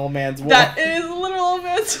literally is an old man's war. That is a literal old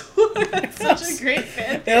man's war. That's such a great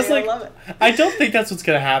fan theory. I was like, I love it. I don't think that's what's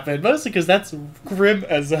going to happen. Mostly because that's grim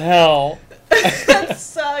as hell. That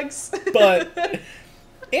sucks. But,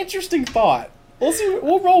 interesting thought. We'll see.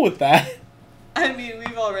 We'll roll with that. I mean,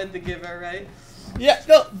 we've all read The Giver, right? Yeah,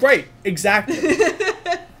 no, right. Exactly.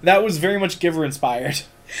 That was very much Giver inspired.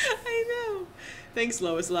 I know. Thanks,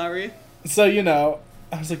 Lois Lowry. So, you know,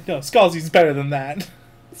 I was like, no, Scalzi's better than that.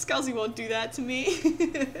 Scalzi won't do that to me.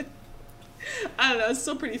 I don't know, it's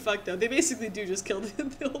still pretty fucked up. They basically do just kill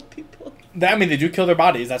the old people. I mean, they do kill their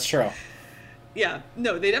bodies, that's true. Yeah,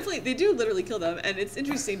 no, they do literally kill them, and it's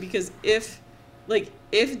interesting because if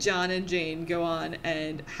John and Jane go on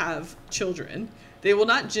and have children, they will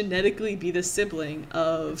not genetically be the sibling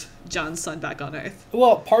of John's son back on Earth.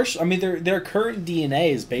 Well, I mean, their current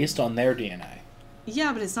DNA is based on their DNA.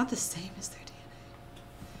 Yeah, but it's not the same as their DNA.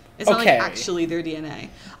 It's not like actually their DNA.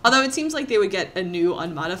 Although it seems like they would get a new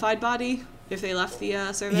unmodified body if they left the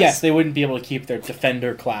service. Yes, they wouldn't be able to keep their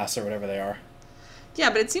Defender class or whatever they are.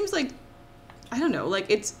 Yeah, but it seems like, I don't know, like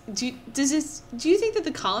it's do you think that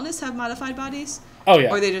the colonists have modified bodies? Oh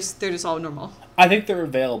yeah. Or they're just all normal? I think they're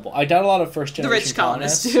available. I doubt a lot of first The generation rich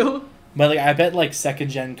colonists do. But like I bet like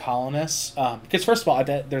second gen colonists, because first of all, I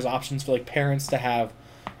bet there's options for like parents to have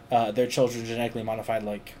their children genetically modified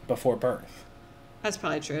like before birth. That's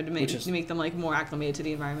probably true to make them like more acclimated to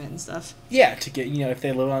the environment and stuff. Yeah, to get, you know, if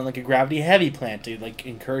they live on like a gravity heavy planet, to like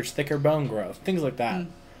encourage thicker bone growth, things like that.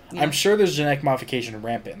 Yeah. I'm sure there's genetic modification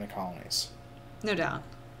rampant in the colonies. No doubt.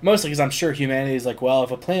 Mostly because I'm sure humanity is like, well,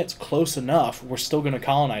 if a planet's close enough, we're still going to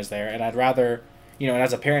colonize there, and I'd rather, you know, and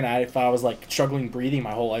as a parent, if I was like struggling breathing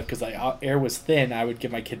my whole life because like air was thin, I would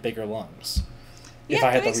give my kid bigger lungs if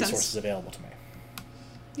I had the resources available to me.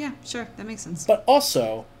 Yeah, sure, that makes sense. But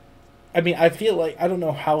also, I mean, I feel like, I don't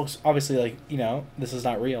know how, obviously, like, you know, this is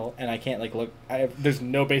not real, and I can't, like, look, there's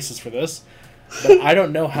no basis for this, but I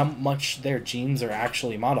don't know how much their genes are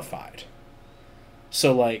actually modified.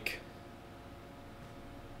 So, like,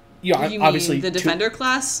 you know, You obviously... mean the Defender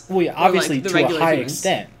class? Well, yeah, obviously, like, the to a regular high humans?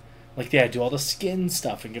 extent. Like, yeah, do all the skin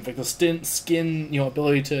stuff, and give, like, the skin, you know,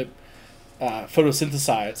 ability to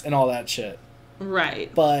photosynthesize, and all that shit.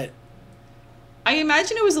 Right. But... I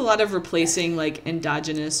imagine it was a lot of replacing, like,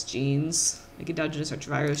 endogenous genes, like endogenous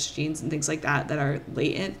retrovirus genes and things like that are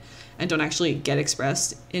latent and don't actually get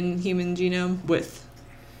expressed in human genome with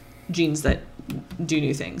genes that do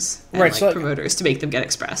new things and, right, like, so promoters to make them get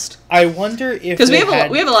expressed. I wonder if because we have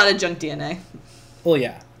a lot of junk DNA. Well,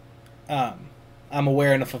 yeah, I'm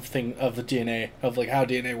aware enough of the DNA of like how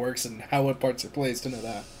DNA works and how what parts are placed to know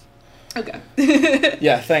that. Okay.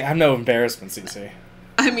 Yeah, I'm no embarrassment, CC.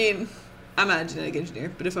 I mean, I'm not a genetic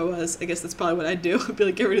engineer, but if I was, I guess that's probably what I'd do. I'd be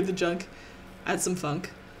like, get rid of the junk, add some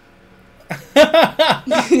funk.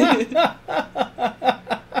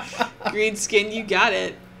 Green skin, you got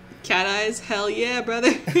it. Cat eyes, hell yeah,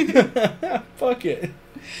 brother. Fuck it.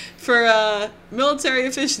 For military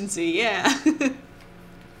efficiency, yeah.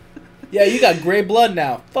 Yeah, you got gray blood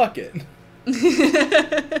now. Fuck it.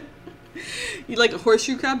 You like a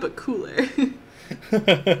horseshoe crab, but cooler.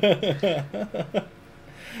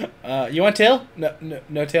 You want tail?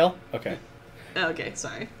 No tail? Okay. Okay,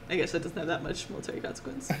 sorry. I guess that doesn't have that much military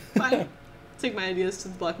consequence. Fine. Take my ideas to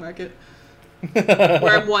the black market.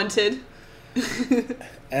 Where I'm wanted. And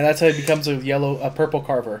that's how it becomes a purple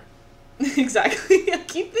carver. Exactly. I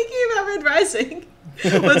keep thinking about Red Rising.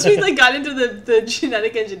 Once we like got into the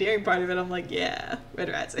genetic engineering part of it, I'm like, yeah, Red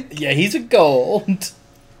Rising. Yeah, he's a gold.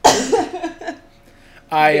 But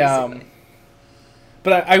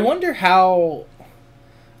I wonder how,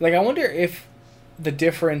 like, I wonder if the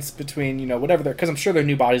difference between, you know, whatever because I'm sure their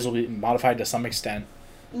new bodies will be modified to some extent.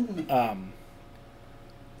 Mm-hmm.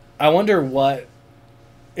 I wonder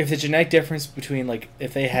if the genetic difference between, like,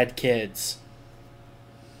 if they had kids,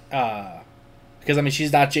 because, I mean,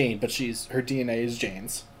 she's not Jane, but her DNA is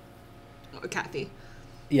Jane's. Or Kathy.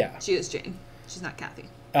 Yeah. She is Jane. She's not Kathy.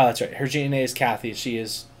 Oh, that's right. Her DNA is Kathy. She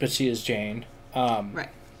is Jane. Right.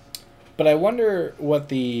 But I wonder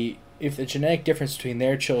if the genetic difference between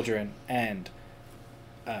their children and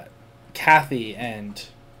Kathy and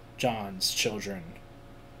John's children,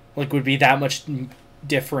 like, would be that much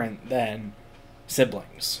different than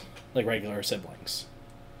siblings, like regular siblings.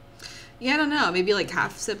 Yeah, I don't know. Maybe like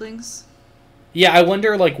half siblings. Yeah, I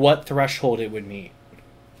wonder like what threshold it would meet.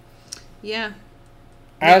 Yeah.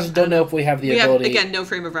 I also don't know if we have the ability. Have, again, no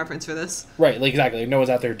frame of reference for this. Right, like, exactly. No one's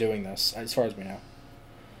out there doing this, as far as we know.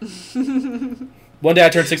 One day I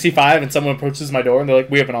turn 65 and someone approaches my door and they're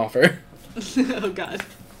like, "We have an offer." Oh, God.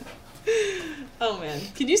 Oh, man.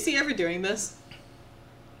 Can you see ever doing this?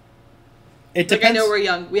 It depends. Like, I know we're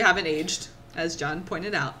young. We haven't aged, as John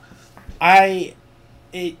pointed out.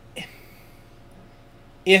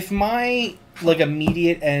 If my, like,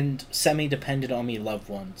 immediate and semi-dependent on me loved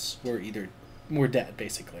ones were dead,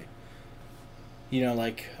 basically. You know,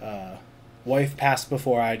 like, wife passed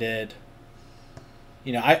before I did.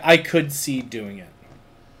 You know, I could see doing it.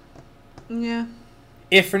 Yeah.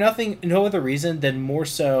 If for no other reason, then more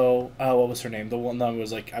so, what was her name? The one that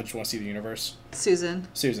was like, I just want to see the universe. Susan.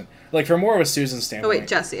 Like, for more of a Susan standpoint. Oh, wait,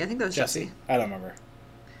 Jessie. I think that was Jessie. I don't remember.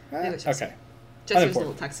 It was Jessie. Okay. Jessie was the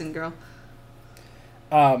little Texan girl.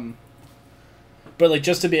 But, like,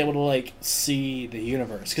 just to be able to, like, see the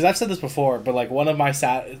universe. Because I've said this before, but, like, one of my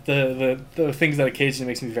the things that occasionally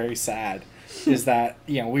makes me very sad is that,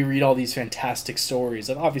 you know, we read all these fantastic stories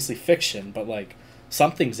of obviously fiction, but, like,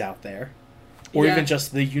 something's out there. Or even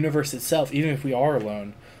just the universe itself. Even if we are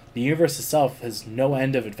alone, the universe itself has no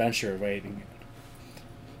end of adventure awaiting it.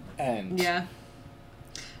 And yeah.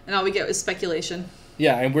 And all we get is speculation.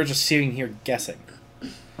 Yeah, and we're just sitting here guessing.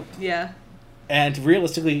 Yeah. And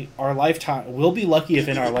realistically, our lifetime, we'll be lucky if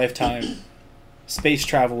in our lifetime space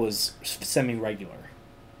travel is semi-regular.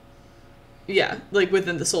 Yeah, like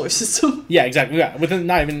within the solar system. Yeah, exactly. Yeah, within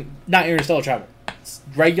not interstellar travel. It's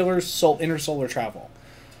regular intersolar travel.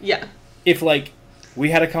 Yeah. If, like,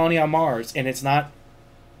 we had a colony on Mars and it's not,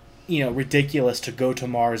 you know, ridiculous to go to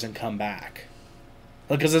Mars and come back.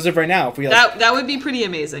 Because as of right now, if we... Like, that would be pretty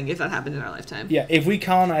amazing if that happened in our lifetime. Yeah, if we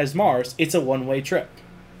colonize Mars, it's a one-way trip.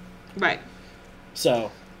 Right.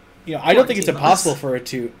 So, you know, I don't think it's impossible for it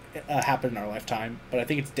to happen in our lifetime, but I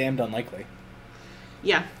think it's damned unlikely.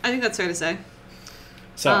 Yeah, I think that's fair to say.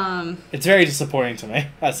 So, it's very disappointing to me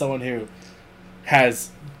as someone who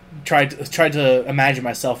has tried to imagine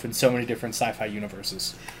myself in so many different sci-fi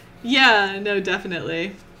universes. Yeah, no,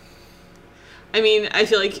 definitely. I mean, I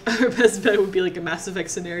feel like our best bet would be like a Mass Effect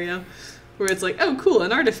scenario where it's like, oh, cool,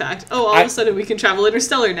 an artifact. Oh, all of a sudden we can travel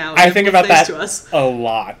interstellar now. I think about that a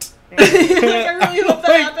lot. Like, I really hope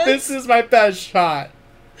that happens. This is my best shot.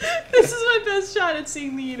 This is my best shot at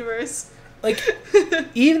seeing the universe. Like,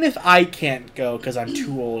 even if I can't go because I'm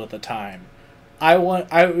too old at the time,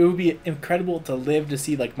 it would be incredible to live to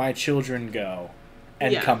see, like, my children go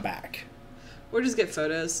and come back. Or just get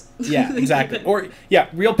photos. Yeah, exactly. Or, yeah,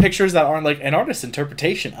 real pictures that aren't, like, an artist's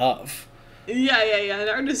interpretation of. Yeah, an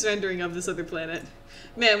artist rendering of this other planet.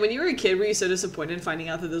 Man, when you were a kid, were you so disappointed finding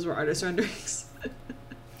out that those were artist renderings?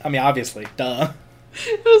 I mean, obviously. Duh.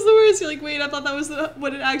 It was the worst. You're like, wait, I thought that was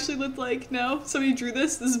what it actually looked like. No, somebody drew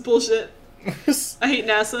this. This is bullshit. I hate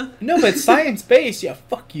NASA. No, but science-based. Yeah,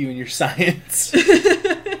 fuck you and your science.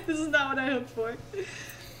 This is not what I hoped for.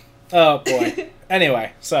 Oh, boy.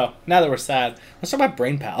 Anyway, so, now that we're sad, let's talk about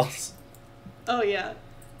Brain Pals. Oh, yeah.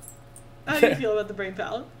 How do you feel about the Brain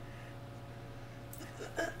Pal?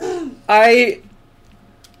 I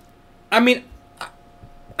mean,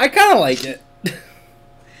 I kind of like it.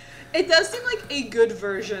 It does seem like a good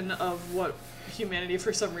version of what humanity,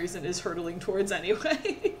 for some reason, is hurtling towards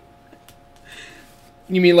anyway.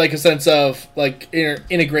 You mean like a sense of, like,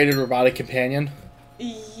 integrated robotic companion?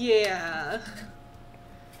 Yeah.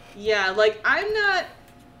 Yeah, like, I'm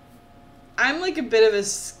like a bit of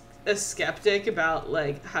a skeptic about,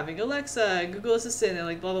 like, having Alexa and Google Assistant and,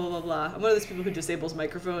 like, blah, blah, blah, blah. I'm one of those people who disables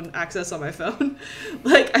microphone access on my phone.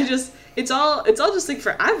 Like, it's all just, like,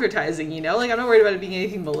 for advertising, you know? Like, I'm not worried about it being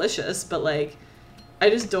anything malicious, but, like, I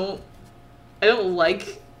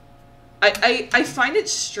find it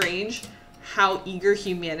strange how eager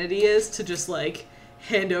humanity is to just, like,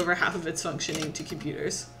 hand over half of its functioning to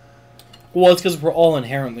computers. Well, it's because we're all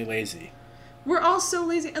inherently lazy. We're all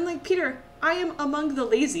so I am among the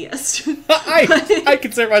laziest. I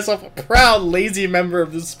consider myself a proud lazy member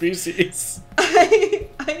of the species.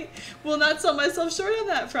 I will not sell myself short on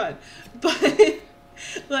that front. But,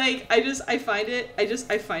 like, I find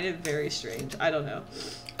it very strange. I don't know.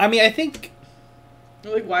 I mean, I think...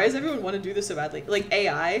 Like, why does everyone want to do this so badly? Like,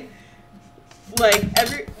 AI...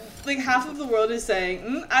 like half of the world is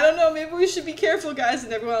saying, I don't know, maybe we should be careful, guys,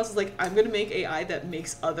 and everyone else is like, I'm gonna make AI that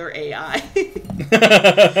makes other AI.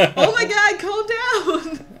 Oh my god, calm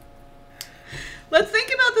down. Let's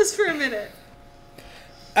think about this for a minute.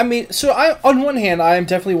 I mean, so on one hand, I am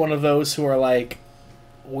definitely one of those who are like,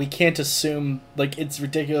 we can't assume, like, it's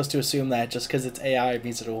ridiculous to assume that just because it's AI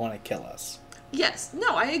means it'll want to kill us. Yes,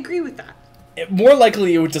 no, I agree with that. More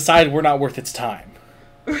likely it would decide we're not worth its time.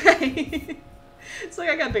 Right. It's like,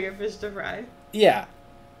 I got bigger fish to fry. Yeah.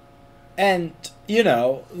 And, you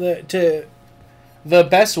know, the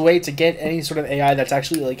best way to get any sort of AI that's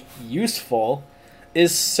actually, like, useful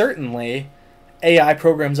is certainly AI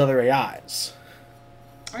programs other AIs.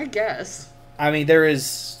 I guess. I mean, there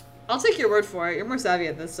is... I'll take your word for it. You're more savvy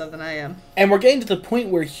at this stuff than I am. And we're getting to the point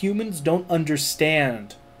where humans don't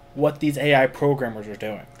understand what these AI programmers are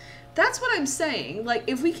doing. That's what I'm saying. Like,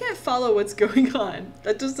 if we can't follow what's going on,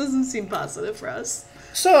 that just doesn't seem positive for us.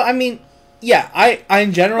 So, I mean, yeah, I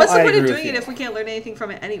in general, what's the I point agree of doing with it you. if we can't learn anything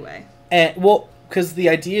from it anyway? And, well, because the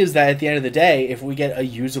idea is that at the end of the day, if we get a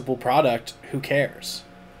usable product, who cares?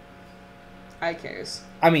 I cares.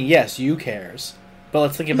 I mean, yes, you cares. But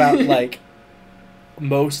let's think about, like,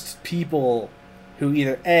 most people who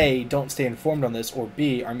either A, don't stay informed on this, or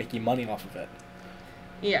B, are making money off of it.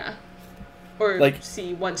 Yeah. Or, like,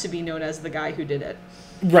 C, want to be known as the guy who did it.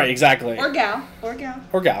 Right, exactly. Or gal. Or gal.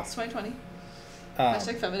 Or gal. It's 2020.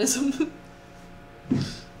 Hashtag feminism.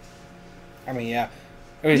 I mean, yeah.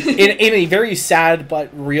 I mean, in a very sad but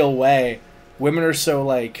real way, women are so,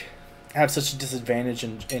 like, have such a disadvantage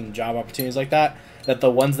in job opportunities like that the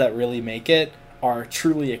ones that really make it are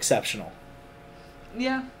truly exceptional.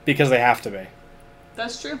 Yeah. Because they have to be.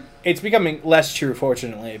 That's true. It's becoming less true,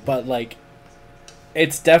 fortunately, but, like,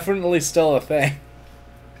 it's definitely still a thing.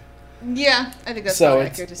 Yeah, I think that's So probably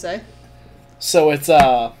accurate to say. So it's, you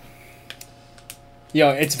know,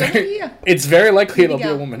 it's very likely it'll be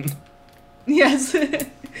a woman. Yes.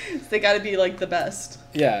 They gotta be, like, the best.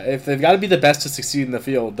 Yeah, if they've got to be the best to succeed in the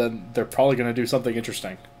field, then they're probably going to do something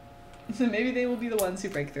interesting. Maybe they will be the ones who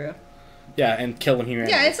break through. Yeah, and kill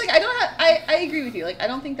humanity. Yeah, it's like, I agree with you. Like, I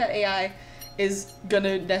don't think that AI is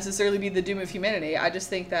gonna necessarily be the doom of humanity. I just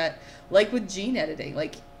think that, like with gene editing,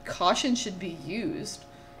 like, caution should be used.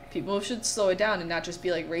 People should slow it down and not just be,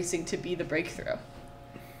 like, racing to be the breakthrough.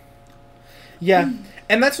 Yeah,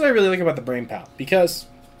 and that's what I really like about the Brain Pal, because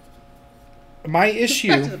my issue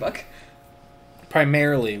Back to the book.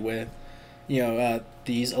 primarily with, you know,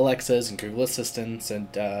 these Alexas and Google Assistants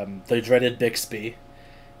and the dreaded Bixby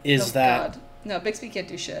is that... God. No, Bixby can't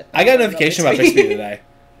do shit. I got a notification about Bixby today.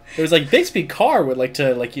 It was like, Bixby car would like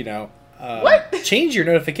to, like, you know, what? change your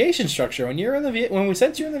notification structure when you're in the when we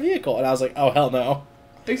sent you in the vehicle. And I was like, oh, hell no.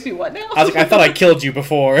 Bixby what now? I was like, I thought I killed you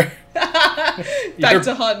before. Back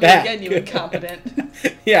to haunt me again, you incompetent.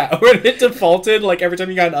 Yeah, when it defaulted, like, every time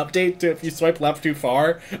you got an update, to if you swipe left too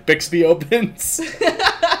far, Bixby opens.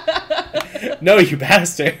 No, you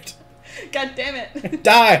bastard. God damn it.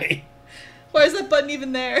 Die. Why is that button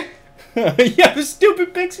even there? Yeah, the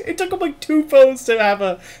stupid Bixby. It took them like 2 phones to have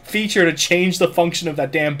a feature to change the function of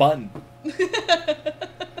that damn button.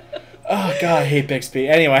 Oh, God, I hate Bixby.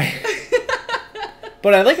 Anyway.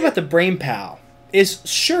 What I like about the Brain Pal is,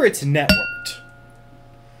 sure, it's networked.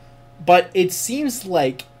 But it seems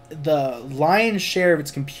like the lion's share of its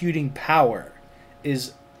computing power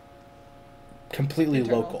is completely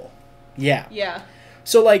internal. Local. Yeah. Yeah.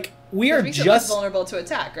 So, like, we are Which makes just... it less vulnerable to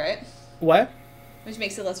attack, right? What? Which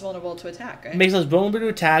makes it less vulnerable to attack, right? It makes us vulnerable to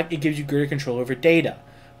attack. It gives you greater control over data.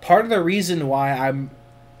 Part of the reason why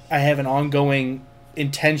I have an ongoing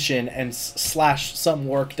intention and slash some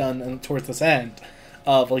work done towards this end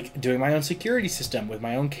of, like, doing my own security system with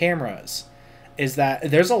my own cameras is that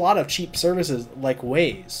there's a lot of cheap services like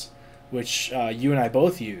Waze, which you and I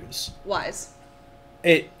both use. Wise.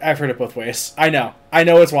 I've heard it both ways. I know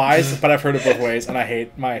it's wise, but I've heard it both ways, and I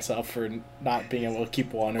hate myself for not being able to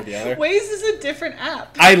keep one or the other. Waze is a different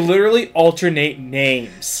app. I literally alternate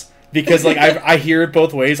names because, like, I hear it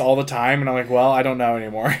both ways all the time, and I'm like, well, I don't know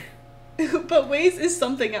anymore. But Waze is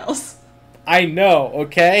something else. I know.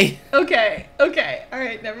 Okay. Okay. All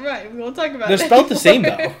right. Never mind. We won't talk about it. They're spelled the same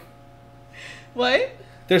though. What?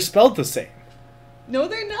 They're spelled the same. No,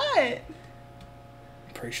 they're not. I'm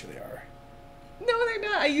pretty sure they are. No, they're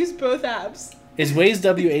not. I use both apps. Is Waze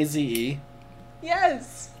Waze?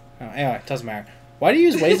 Yes. Oh, anyway, it doesn't matter. Why do you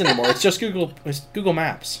use Waze anymore? It's just Google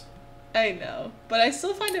Maps. I know, but I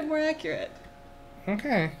still find it more accurate.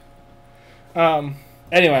 Okay.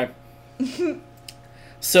 Anyway.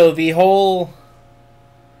 So the whole...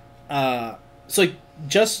 so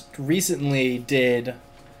just recently did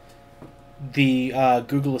the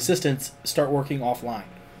Google Assistants start working offline.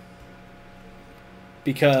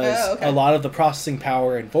 Because a lot of the processing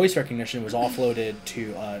power and voice recognition was offloaded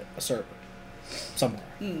to a server somewhere.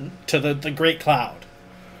 To the great cloud.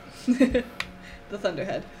 The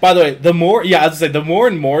Thunderhead. By the way, the more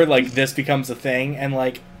and more like this becomes a thing, and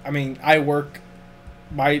like, I mean,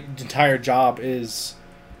 my entire job is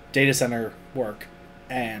data center work,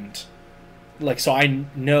 and like, so I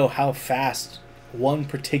know how fast one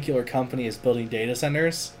particular company is building data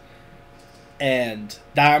centers, and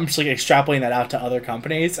that I'm just like extrapolating that out to other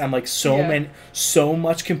companies. I'm like, so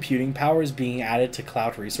much computing power is being added to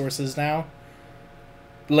cloud resources now.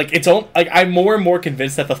 Like, I'm more and more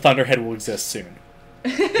convinced that the Thunderhead will exist soon.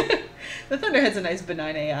 The Thunderhead's a nice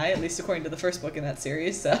benign AI, at least according to the first book in that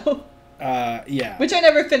series. So. Yeah. Which I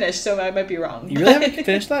never finished, so I might be wrong. You really haven't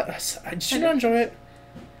finished that? Did you not enjoy it?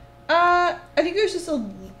 I think it was just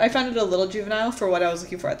I found it a little juvenile for what I was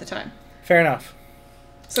looking for at the time. Fair enough.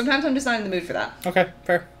 Sometimes I'm just not in the mood for that. Okay,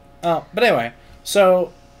 fair. But anyway,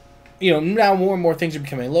 so, now more and more things are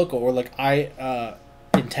becoming local, or like I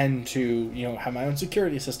intend to, have my own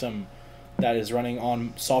security system that is running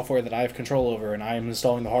on software that I have control over, and I am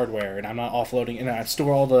installing the hardware, and I'm not offloading, and I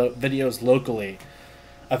store all the videos locally.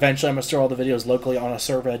 Eventually, I'm going to store all the videos locally on a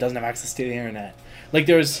server that doesn't have access to the internet. Like,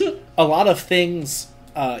 there's a lot of things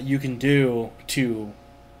you can do to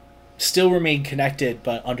still remain connected,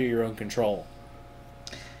 but under your own control.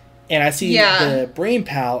 And I see the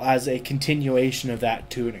BrainPal as a continuation of that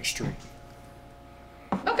to an extreme.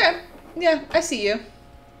 Okay. Yeah, I see you.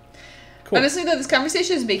 Cool. Honestly, though, this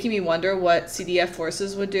conversation is making me wonder what CDF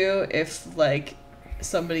forces would do if, like,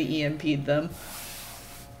 somebody EMP'd them.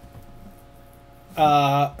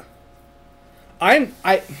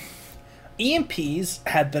 EMPs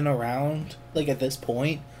have been around, like, at this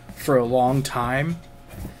point for a long time.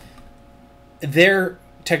 Their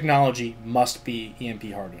technology must be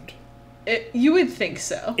EMP hardened. You would think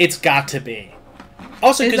so. It's got to be.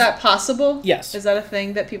 Also, is that possible? Yes. Is that a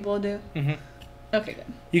thing that people do? Mm-hmm. Okay, good.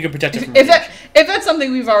 You can protect it from if that's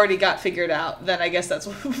something we've already got figured out, then I guess that's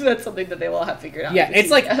something that they will have figured out. Yeah, it's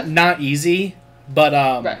like not easy, but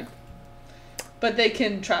right. But they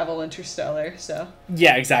can travel interstellar, so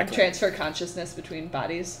yeah, exactly. Transfer consciousness between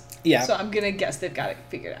bodies. Yeah. So I'm gonna guess they've got it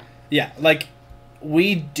figured out. Yeah, like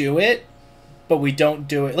we do it, but we don't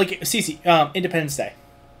do it. Like Cece, Independence Day.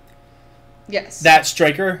 Yes. That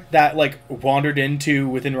striker that like wandered into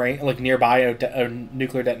within range, like nearby a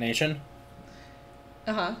nuclear detonation.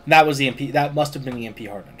 Uh-huh. That was EMP. That must have been EMP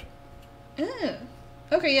hardened. Oh.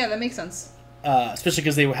 Okay, yeah, that makes sense. Especially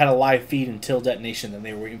because they had a live feed until detonation, then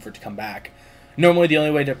they were waiting for it to come back. Normally,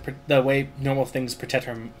 the way normal things protect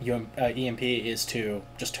from EMP is to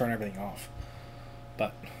just turn everything off.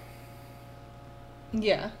 But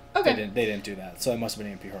yeah, okay. They didn't do that, so it must have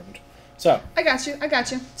been EMP hardened. So I got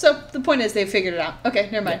you. So the point is, they figured it out. Okay,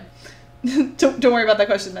 never mind. Yeah. don't worry about that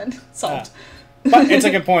question then. Solved. But it's a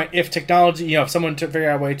good point. If technology, if someone to figure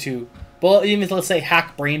out a way to, well, even let's say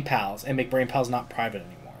hack BrainPals and make BrainPals not private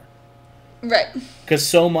anymore. Right. Because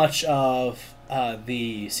so much of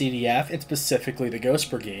the CDF, and specifically the Ghost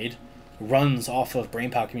Brigade, runs off of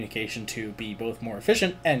BrainPal communication to be both more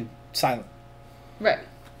efficient and silent. Right.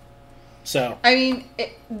 So. I mean,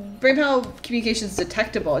 BrainPal communication is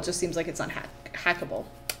detectable. It just seems like it's unhackable.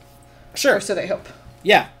 Sure. Or so they hope.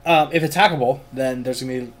 Yeah, if it's hackable, then there's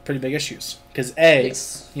going to be pretty big issues. Because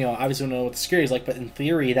obviously we don't know what the security is like, but in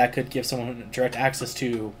theory, that could give someone direct access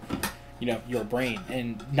to, your brain.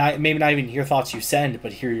 And maybe not even hear thoughts you send,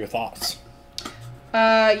 but hear your thoughts.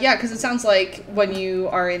 Yeah, because it sounds like when you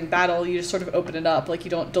are in battle, you just sort of open it up. Like, you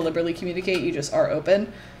don't deliberately communicate, you just are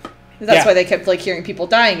open. That's why they kept, like, hearing people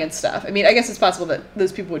dying and stuff. I mean, I guess it's possible that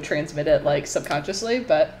those people would transmit it, like, subconsciously,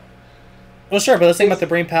 but... Well, sure, but the thing about the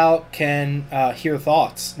BrainPal can hear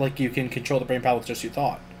thoughts. Like, you can control the BrainPal with just your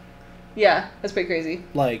thought. Yeah, that's pretty crazy.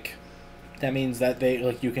 Like, that means that they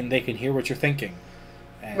can hear what you're thinking.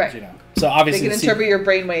 And, right. So obviously they can interpret your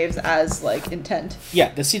brainwaves as, like, intent.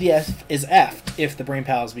 Yeah, the CDF is effed if the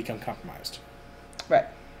BrainPals become compromised. Right.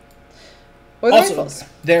 Or the rifles.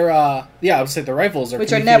 They're, I would say the rifles are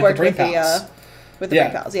which are networked with the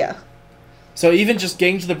BrainPals, yeah. So even just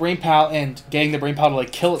getting to the BrainPal and getting the BrainPal to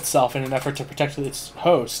like kill itself in an effort to protect its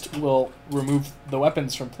host will remove the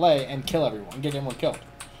weapons from play and kill everyone, get everyone killed.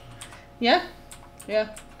 Yeah.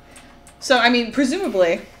 So I mean,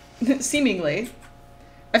 presumably, seemingly,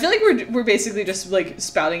 I feel like we're basically just like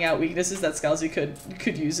spouting out weaknesses that Scalzi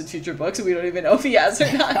could use in future books, and we don't even know if he has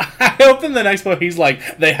or not. I hope in the next book he's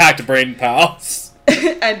like, they hacked BrainPals.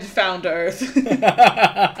 And found Earth. We're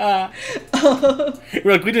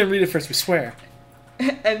like, we didn't read it first, we swear.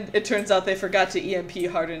 And it turns out they forgot to EMP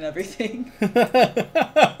harden everything.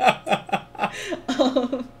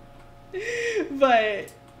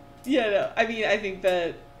 But yeah, no, I mean, I think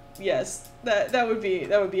that yes, that would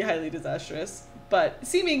be highly disastrous. But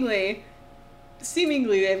seemingly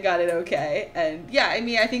they've got it okay. And yeah, I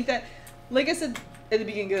mean, I think that, like I said at the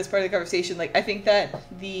beginning of this part of the conversation, like I think that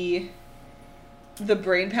the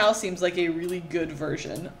BrainPal seems like a really good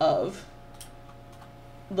version of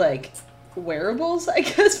like wearables, I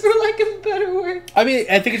guess, for lack of a better word. I mean,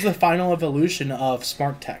 I think it's the final evolution of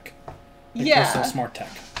smart tech. Like Yeah. personal smart tech.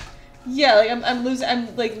 Yeah, like I'm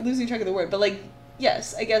losing track of the word, but like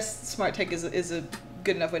yes, I guess smart tech is a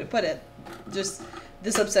good enough way to put it. Just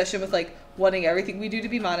this obsession with like wanting everything we do to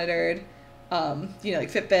be monitored, like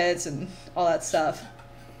Fitbits and all that stuff,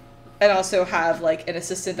 and also have like an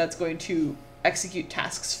assistant that's going to execute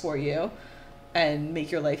tasks for you and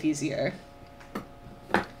make your life easier.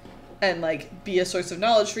 And, like, be a source of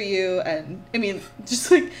knowledge for you. And, I mean, just,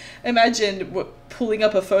 like, imagine pulling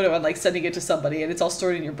up a photo and, like, sending it to somebody and it's all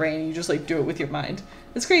stored in your brain and you just, like, do it with your mind.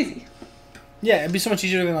 It's crazy. Yeah, it'd be so much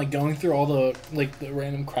easier than, like, going through all the, like, the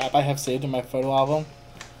random crap I have saved in my photo album.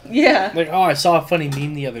 Yeah. Like, oh, I saw a funny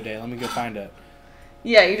meme the other day. Let me go find it.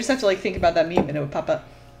 Yeah, you just have to, like, think about that meme and it would pop up.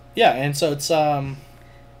 Yeah, and so it's, I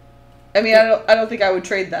mean, I don't think I would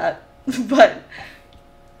trade that. But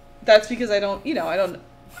that's because I don't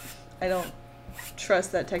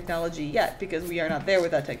trust that technology yet, because we are not there with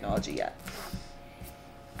that technology yet.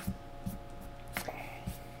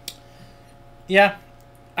 Yeah.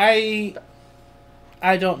 I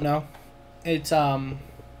don't know. It's, it kind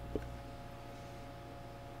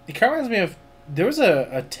of reminds me of, there was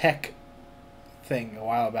a tech thing a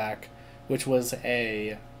while back, which was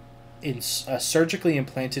a surgically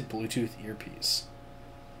implanted Bluetooth earpiece.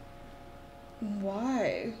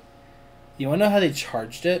 Why? You want to know how they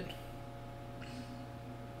charged it?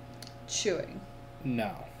 Chewing.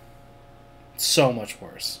 No. So much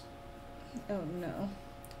worse. Oh, no.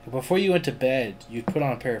 Before you went to bed, you'd put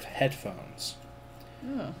on a pair of headphones.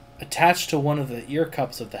 Oh. Attached to one of the ear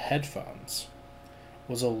cups of the headphones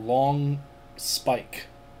was a long spike.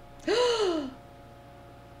 And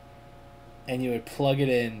you would plug it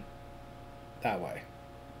in that way.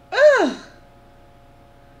 Ugh!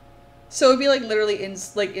 So it would be like literally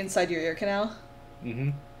inside your ear canal? Mm-hmm.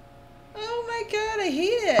 Oh my god, I hate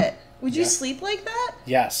it. Would you sleep like that?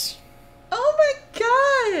 Yes. Oh my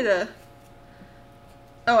god!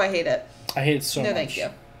 Oh, I hate it. I hate it so much. No, thank you.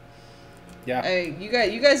 Yeah.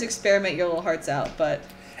 You guys experiment your little hearts out, but...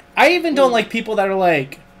 I even don't like people that are,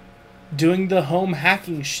 like, doing the home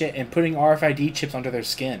hacking shit and putting RFID chips under their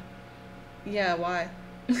skin. Yeah, why?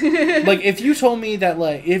 Like, if you told me that,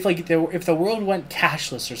 like, if the world went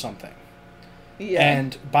cashless or something, yeah,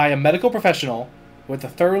 and by a medical professional with a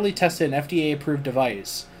thoroughly tested and FDA-approved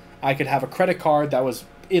device, I could have a credit card that was,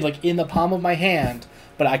 in the palm of my hand,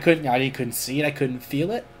 but I couldn't see it, I couldn't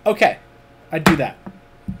feel it, okay, I'd do that.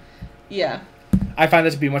 Yeah. I find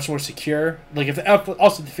that to be much more secure. Like,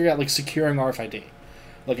 also to figure out, like, securing RFID.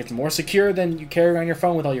 Like, it's more secure than you carry around your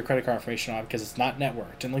phone with all your credit card information on because it's not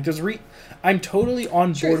networked. And, like, I'm totally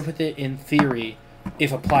on board with it in theory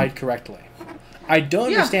if applied correctly. I don't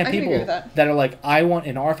understand people that are like, I want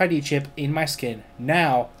an RFID chip in my skin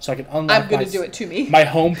now so I can unlock do it to me. My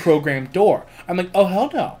home programmed door. I'm like, oh, hell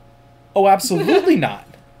no. Oh, absolutely not.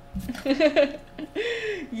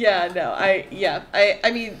 Yeah, no,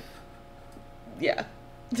 I mean, yeah.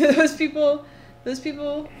 Those people,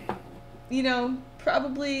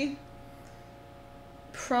 probably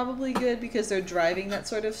good because they're driving that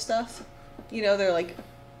sort of stuff. They're, like,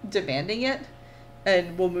 demanding it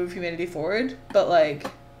and will move humanity forward. But, like,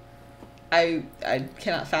 I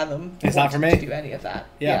cannot fathom it's not for me to do any of that.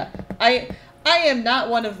 Yeah. I am not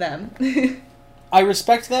one of them. I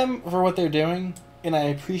respect them for what they're doing, and I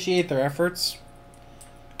appreciate their efforts.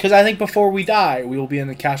 Because I think before we die, we will be in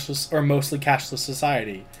a cashless, or mostly cashless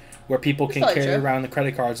society, where people can carry around the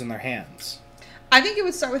credit cards in their hands. I think it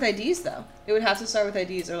would start with IDs, though. It would have to start with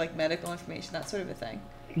IDs or, like, medical information, that sort of a thing.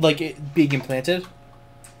 Like it being implanted?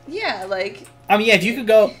 Yeah, like... I mean, yeah, if you could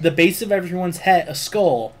go the base of everyone's head, a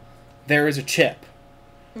skull, there is a chip.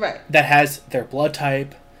 Right. That has their blood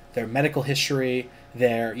type, their medical history,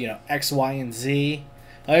 their, X, Y, and Z.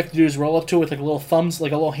 All you have to do is roll up to it with, like, a little thumbs,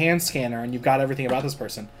 like a little hand scanner, and you've got everything about this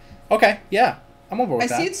person. Okay, yeah, I'm on board with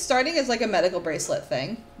that. I see it starting as, like, a medical bracelet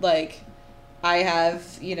thing. Like, I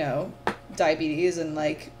have, diabetes and,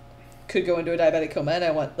 like, could go into a diabetic coma, and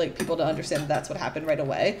I want, like, people to understand that that's what happened right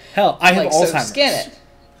away. Hell, I have Alzheimer's. So scan it.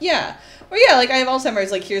 Yeah. Or, yeah, like, I have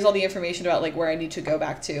Alzheimer's. Like, here's all the information about, like, where I need to go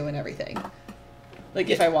back to and everything. Like,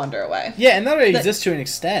 if I wander away. Yeah, and that already exists to an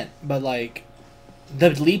extent, but, like, the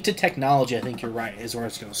leap to technology, I think you're right, is where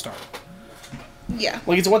it's going to start. Yeah.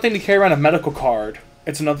 Like, it's one thing to carry around a medical card.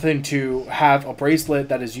 It's another thing to have a bracelet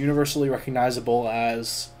that is universally recognizable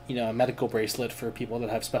as, you know, a medical bracelet for people that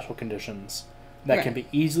have special conditions that can be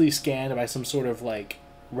easily scanned by some sort of, like,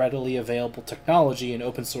 readily available technology and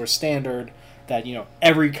open source standard that, you know,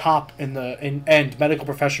 every cop in and medical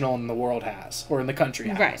professional in the world has, or in the country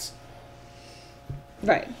has.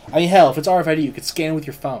 Right. I mean, hell, if it's RFID, you could scan with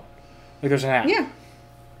your phone. Like, there's an app. Yeah.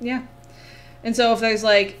 Yeah. And so if there's,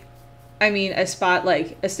 like, I mean, a spot,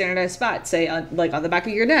 like a standardized spot, say on the back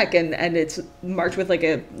of your neck, and it's marked with like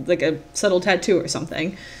a subtle tattoo or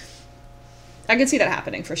something, I could see that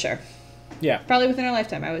happening for sure. Yeah. Probably within our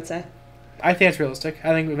lifetime, I would say. I think it's realistic. I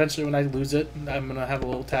think eventually when I lose it, I'm going to have a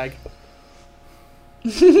little tag.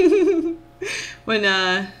 When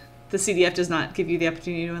the CDF does not give you the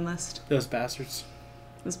opportunity to enlist. Those bastards.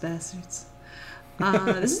 Those bastards.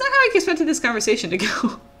 This is not how I expected this conversation to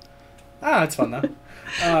go. Ah, it's fun though.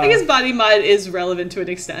 I guess body mod is relevant to an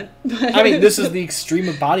extent. But I mean, this is the extreme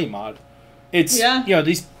of body mod. It's, yeah. you know,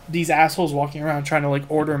 these assholes walking around trying to, like,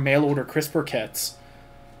 mail order CRISPR kits.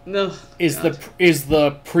 No. Is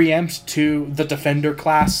the preempt to the Defender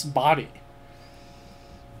class body.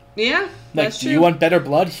 Yeah, Like, that's true. do you want better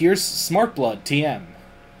blood? Here's Smart Blood, TM.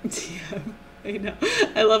 TM. I know.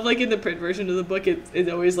 I love, like, in the print version of the book, it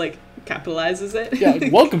always, like, capitalizes it. Yeah,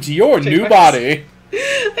 like, welcome to your new body.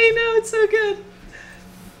 I know, it's so good.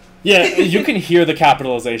 Yeah, you can hear the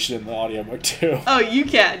capitalization in the audiobook, too. Oh, you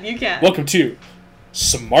can. Welcome to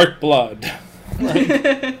Smart Blood.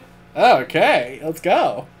 Like, okay, let's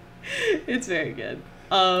go. It's very good.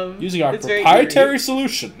 Using our proprietary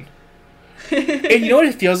solution. And you know what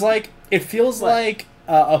it feels like? It feels like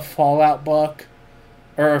a Fallout book,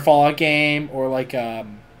 or a Fallout game, or like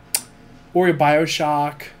or a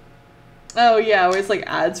BioShock. Oh yeah, where it's like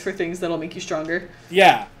ads for things that'll make you stronger.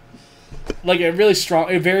 Yeah, like a really strong.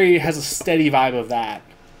 It has a steady vibe of that.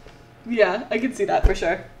 Yeah, I can see that for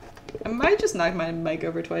sure. I might just knock my mic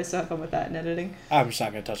over twice to have fun with that in editing. I'm just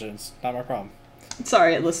not gonna touch it. It's not my problem.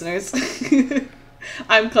 Sorry, listeners.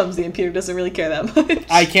 I'm clumsy and Peter doesn't really care that much.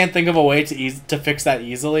 I can't think of a way to fix that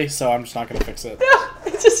easily, so I'm just not gonna fix it. No,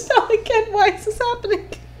 I just felt again. Why is this happening?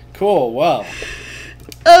 Cool. Well.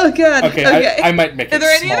 Oh god. Okay. I might make it. Are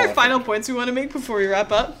there any smaller other final points we want to make before we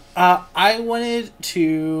wrap up? I wanted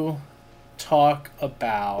to talk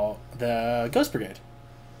about the Ghost Brigade.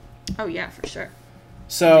 Oh yeah, for sure.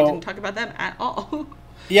 So we didn't talk about them at all.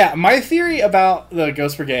 Yeah, my theory about the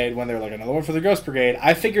Ghost Brigade, when they were like, another one for the Ghost Brigade,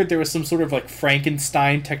 I figured there was some sort of like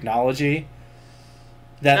Frankenstein technology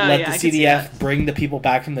that let the CDF bring the people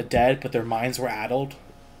back from the dead, but their minds were addled.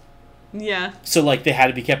 Yeah. So like they had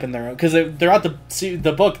to be kept in their own, because throughout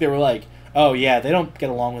the book they were like, oh yeah, they don't get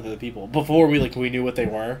along with other people. Before we knew what they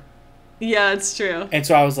were. Yeah, it's true. And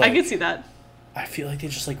so I was like, I could see that. I feel like they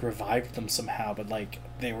just like revived them somehow, but like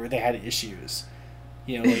they had issues,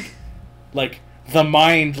 you know, like the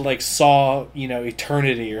mind like saw, you know,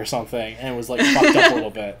 eternity or something and was like fucked up a little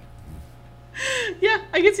bit. Yeah,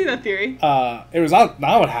 I can see that theory. It was not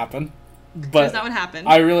what happened, but it's not what happened.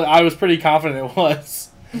 I was pretty confident it was.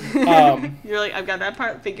 You're like, I've got that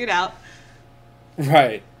part figured out.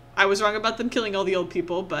 Right. I was wrong about them killing all the old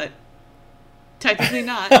people, but technically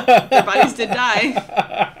not. Their bodies did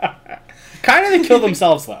die. Kind of they kill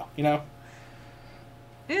themselves though, you know.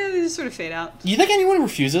 Yeah, they just sort of fade out. You think anyone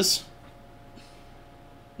refuses?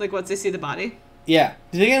 Like once they see the body? Yeah.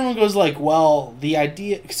 Do you think anyone goes like, well, the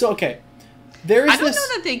idea... So, okay. There is I don't know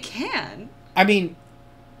that they can. I mean,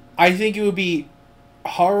 I think it would be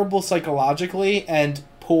horrible psychologically and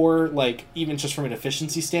poor, like, even just from an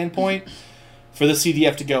efficiency standpoint, for the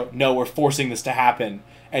CDF to go, no, we're forcing this to happen,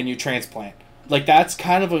 and you transplant. Like, that's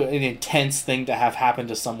kind of an intense thing to have happen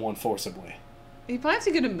to someone forcibly. You probably have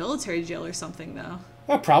to go to military jail or something, though.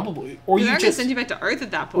 Well, probably. Or they're you not just gonna send you back to Earth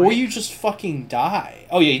at that point. Or you just fucking die.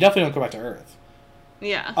 Oh yeah, you definitely don't go back to Earth.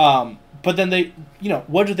 Yeah. But then they, you know,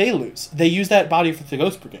 what do they lose? They use that body for the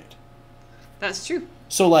Ghost Brigade. That's true.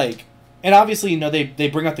 So like, and obviously, you know, they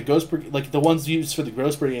bring out the Ghost Brigade, like the ones used for the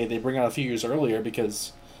Ghost Brigade, they bring out a few years earlier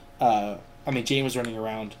because, I mean, Jane was running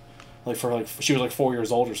around, she was like 4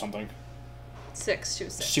 years old or something. 6. She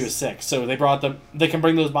was 6. She was 6. So they brought them. They can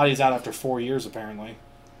bring those bodies out after 4 years apparently.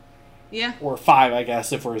 Yeah. Or 5, I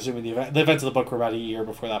guess, if we're assuming the events of the book were about a year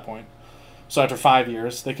before that point. So after 5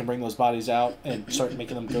 years, they can bring those bodies out and start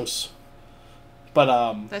making them ghosts. But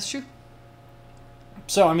that's true.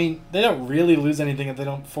 So I mean, they don't really lose anything if they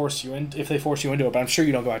don't force you in. If they force you into it, but I'm sure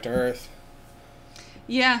you don't go back to Earth.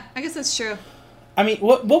 Yeah, I guess that's true. I mean,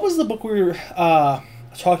 what was the book we were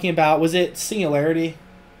talking about? Was it Singularity?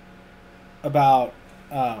 About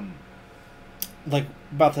like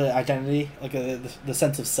about the identity, like the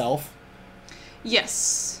sense of self.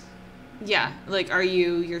 Yes. Yeah. Like, are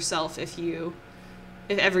you yourself if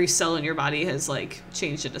every cell in your body has, like,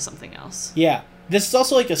 changed into something else? Yeah. This is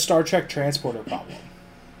also like a Star Trek transporter problem.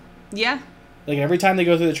 Yeah. Like, every time they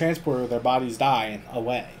go through the transporter, their bodies die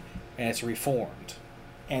away, and it's reformed.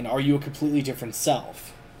 And are you a completely different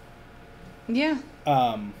self? Yeah.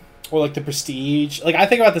 Or like the Prestige. Like, I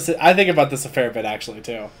think about this a fair bit, actually,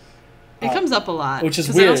 too. It comes up a lot. Which is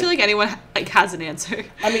weird. Because I don't feel like anyone, like, has an answer.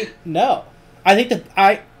 I mean, no. I think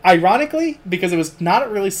that ironically, because it was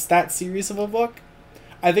not really that serious of a book,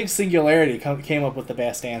 I think Singularity came up with the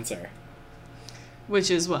best answer.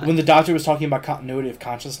 Which is what? When the Doctor was talking about continuity of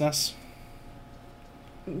consciousness.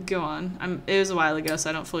 Go on. It was a while ago,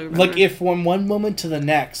 so I don't fully remember. Like, if from one moment to the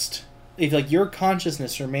next, if, like, your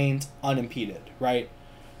consciousness remains unimpeded, right?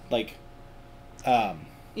 Like,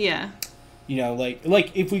 yeah. You know,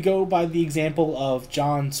 like if we go by the example of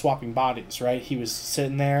John swapping bodies, right? He was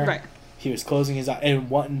sitting there. Right. He was closing his eyes. And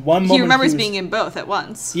one moment... He remembers being in both at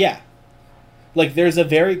once. Yeah. Like, there's a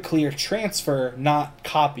very clear transfer, not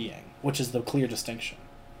copying, which is the clear distinction.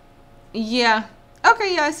 Yeah.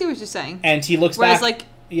 Okay, yeah, I see what you're saying. And he looks whereas, back... like...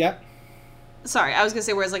 Yeah. Sorry, I was going to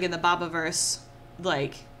say, whereas, like, in the Bobaverse,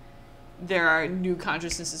 like, there are new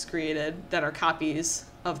consciousnesses created that are copies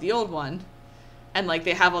of the old one. And, like,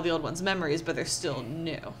 they have all the old one's memories, but they're still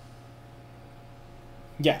new.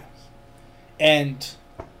 Yeah. And,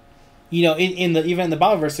 you know, even in the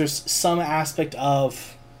Bobaverse, there's some aspect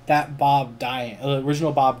of that Bob dying,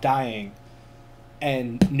 original Bob dying,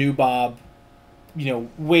 and new Bob, you know,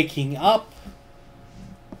 waking up.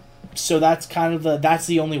 So that's kind of that's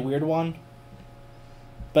the only weird one.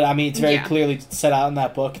 But, I mean, it's very clearly set out in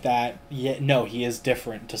that book that, he is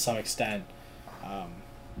different to some extent.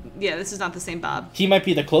 Yeah, this is not the same Bob. He might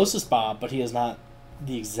be the closest Bob, but he is not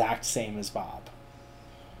the exact same as Bob.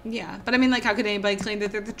 Yeah, but I mean, like, how could anybody claim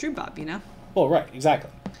that they're the true Bob, you know? Well, right, exactly.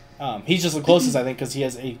 He's just the closest, I think, because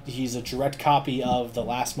he's a direct copy of the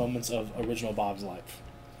last moments of original Bob's life.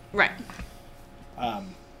 Right.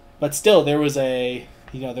 But still, there was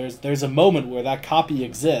there's a moment where that copy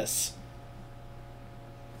exists,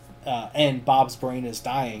 and Bob's brain is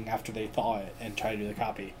dying after they thaw it and try to do the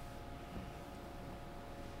copy.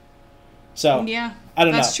 So, yeah, I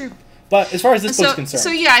don't know. That's true. But as far as this book's concerned...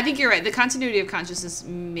 So, yeah, I think you're right. The continuity of consciousness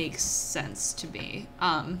makes sense to me.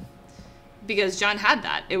 Because John had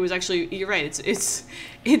that. It was actually... You're right.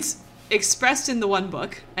 It's expressed in the one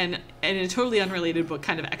book, and in a totally unrelated book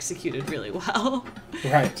kind of executed really well.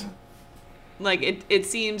 Right. Like, it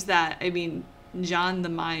seems that, I mean, John the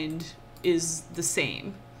Mind is the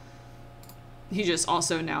same. He just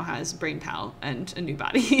also now has Brain Pal and a new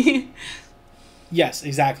body. Yes,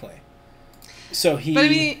 exactly. So But I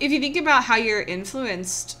mean, if you think about how you're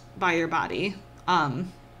influenced by your body,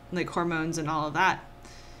 like hormones and all of that,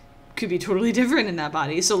 could be totally different in that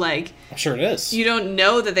body. So, like... I'm sure it is. You don't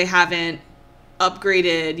know that they haven't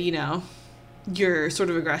upgraded, you know, your sort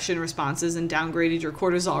of aggression responses and downgraded your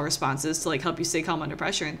cortisol responses to, like, help you stay calm under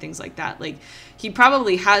pressure and things like that. Like, he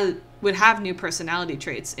probably would have new personality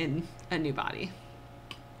traits in a new body.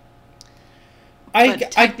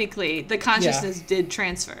 But technically, the consciousness did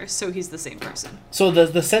transfer, so he's the same person. So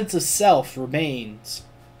the sense of self remains,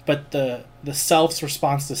 but the self's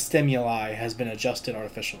response to stimuli has been adjusted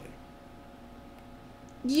artificially.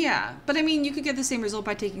 Yeah, but I mean, you could get the same result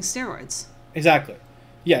by taking steroids. Exactly.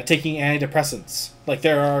 Yeah, taking antidepressants. Like,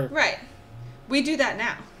 there are... Right. We do that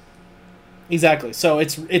now. Exactly. So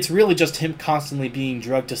it's really just him constantly being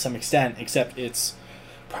drugged to some extent, except it's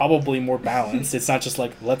probably more balanced. It's not just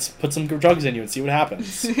like, let's put some drugs in you and see what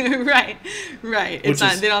happens. Right. It's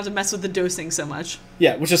not. They don't have to mess with the dosing so much.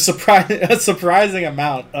 Yeah, which is a surprising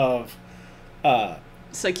amount of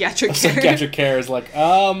psychiatric care. Psychiatric care is like,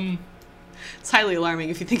 It's highly alarming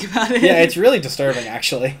if you think about it. Yeah, it's really disturbing,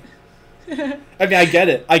 actually. I mean, I get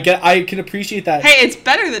it. I can appreciate that. Hey, it's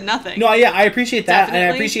better than nothing. No, yeah, I appreciate that. Definitely.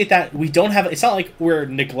 And I appreciate that we don't have... It's not like we're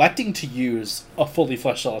neglecting to use a fully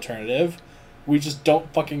fleshed out alternative. We just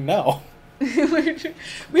don't fucking know. We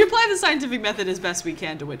apply the scientific method as best we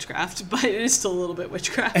can to witchcraft, but it is still a little bit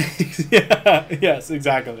witchcraft. Yeah, yes,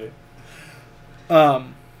 exactly.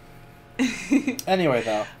 Anyway,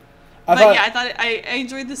 though. I thought I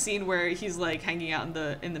enjoyed the scene where he's, like, hanging out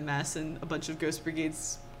in the mess, and a bunch of Ghost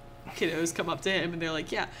Brigade's kiddos come up to him, and they're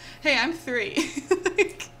like, yeah, hey, I'm 3.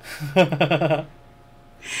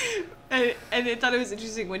 And I thought it was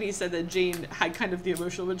interesting when he said that Jane had kind of the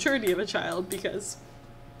emotional maturity of a child, because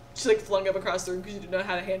she, like, flung him across the room because she didn't know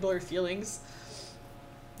how to handle her feelings.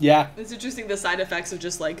 Yeah. It's interesting the side effects of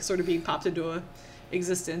just, like, sort of being popped into a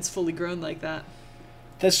existence fully grown like that.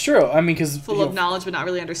 That's true. I mean, because full of knowledge but not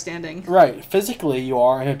really understanding. Right. Physically, you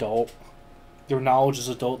are an adult. Your knowledge is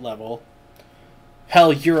adult level.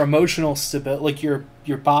 Hell, your emotional stability, like your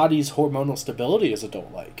body's hormonal stability is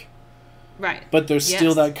adult-like. Right. But there's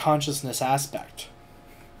still that consciousness aspect.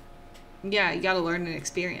 Yeah, you got to learn and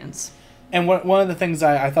experience. And one of the things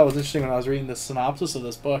I thought was interesting when I was reading the synopsis of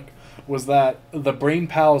this book was that the Brain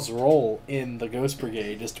Pal's role in the Ghost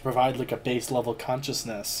Brigade is to provide like a base level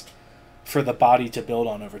consciousness for the body to build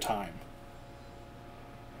on over time.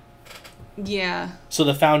 Yeah. So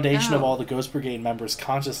the foundation of all the Ghost Brigade members'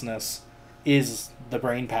 consciousness is the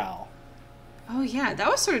Brain Pal. Oh yeah, that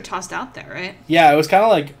was sort of tossed out there, right? Yeah, it was kind of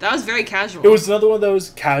like... That was very casual. It was another one of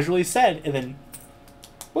those casually said, and then,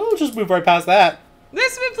 well, we'll just move right past that.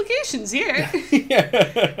 There's some implications here.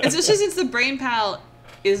 Yeah. Especially since the Brain Pal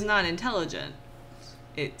is not intelligent,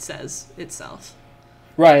 it says itself.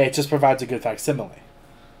 Right, it just provides a good facsimile.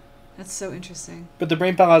 That's so interesting. But the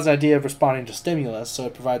Brain Pal has an idea of responding to stimulus, so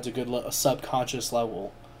it provides a good subconscious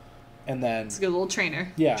level. And then... It's a good little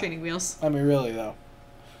trainer. Yeah. Training wheels. I mean, really, though.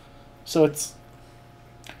 So it's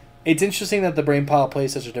interesting that the Brain Pal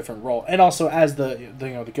plays such a different role. And also, as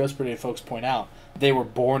the Ghost Brigade folks point out, they were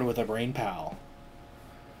born with a Brain Pal.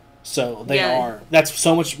 So they are... That's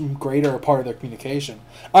so much greater a part of their communication.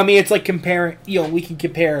 I mean, it's like comparing... we can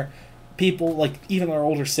compare people, like, even our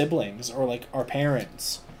older siblings or, like, our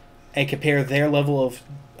parents, and compare their level of,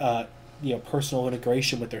 personal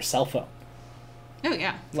integration with their cell phone. Oh,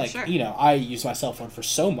 yeah, like, sure. I use my cell phone for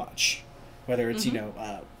so much. Whether it's,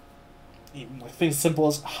 things as simple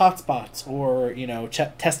as hotspots or,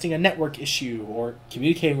 testing a network issue or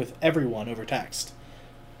communicating with everyone over text.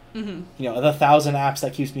 Mm-hmm. The 1,000 apps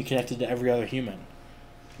that keeps me connected to every other human.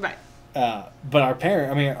 Right. But our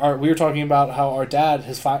parent, we were talking about how our dad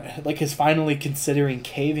is finally considering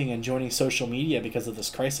caving and joining social media because of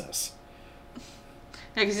this crisis.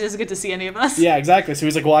 Yeah, because he doesn't get to see any of us. Yeah, exactly. So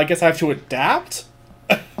he's like, well, I guess I have to adapt?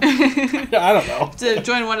 I don't know. To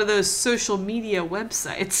join one of those social media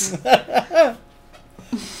websites.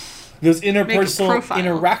 Those interpersonal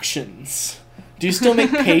interactions. Do you still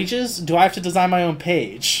make pages? Do I have to design my own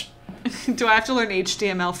page? Do I have to learn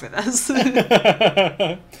HTML for this?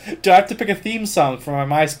 Do I have to pick a theme song for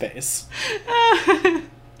my MySpace?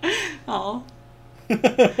 Oh.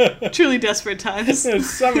 Truly desperate times.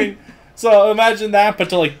 So imagine that, but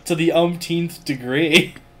to the umpteenth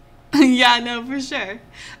degree. Yeah, no, for sure.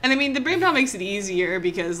 And I mean, the Brain Pal makes it easier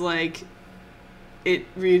because, like, it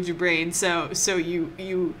reads your brain, so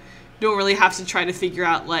you don't really have to try to figure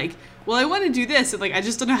out, like, well, I want to do this, and, like, I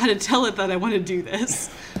just don't know how to tell it that I want to do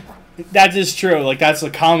this. That is true. Like, that's a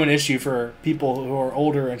common issue for people who are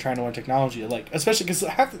older and trying to learn technology. Like, especially because,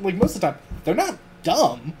 most of the time, they're not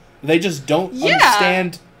dumb. They just don't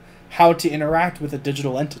understand how to interact with a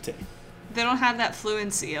digital entity. They don't have that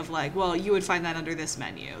fluency of, like, well, you would find that under this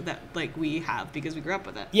menu that, like, we have because we grew up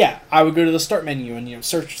with it. Yeah, I would go to the start menu and,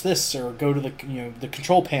 search this, or go to the, the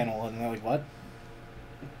control panel, and they're like, what?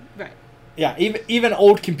 Right. Yeah, even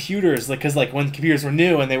old computers, because, when computers were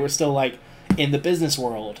new and they were still, in the business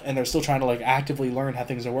world, and they're still trying to, actively learn how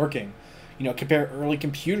things are working. Compare early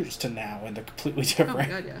computers to now, and they're completely different. Oh, my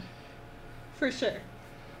God, yeah. For sure.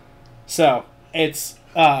 So, it's,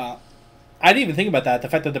 I didn't even think about that. The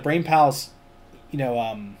fact that the Brain Pal's,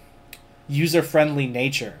 user-friendly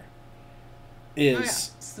nature is... Oh, yeah.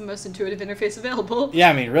 It's the most intuitive interface available. Yeah,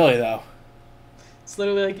 I mean, really, though. It's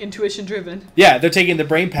literally, intuition-driven. Yeah, they're taking the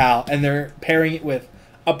Brain Pal, and they're pairing it with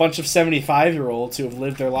a bunch of 75-year-olds who have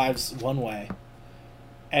lived their lives one way.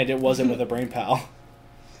 And it wasn't with a Brain Pal.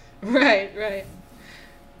 Right.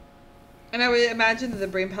 And I would imagine that the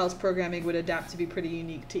Brain Pal's programming would adapt to be pretty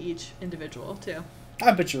unique to each individual, too.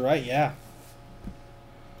 I bet you're right, yeah.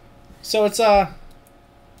 So it's, There's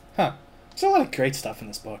a lot of great stuff in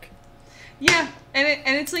this book. Yeah, and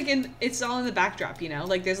it's it's all in the backdrop,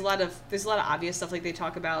 Like there's a lot of obvious stuff, like they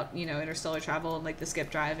talk about, interstellar travel and, like, the skip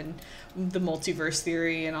drive and the multiverse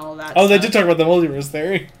theory and all of that. Oh, stuff. They did talk about the multiverse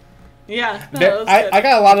theory. Yeah, no, I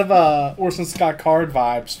got a lot of Orson Scott Card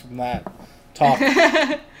vibes from that talk.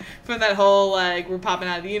 From that whole, like, we're popping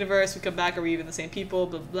out of the universe, we come back, are we even the same people,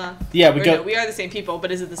 blah, blah. Yeah, we are the same people,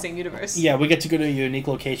 but is it the same universe? Yeah, we get to go to a unique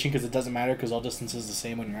location because it doesn't matter because all distance is the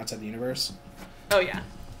same when you're outside the universe. Oh, yeah.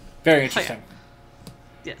 Very interesting. Oh,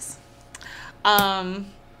 yeah. Yes.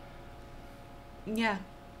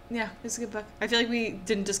 Yeah, it's a good book. I feel like we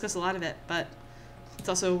didn't discuss a lot of it, but it's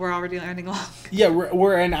also, we're already running long. Yeah,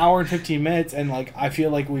 we're an hour and 15 minutes, and, like, I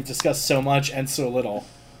feel like we've discussed so much and so little.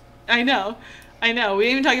 I know. We didn't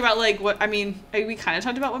even talk about, like, we kind of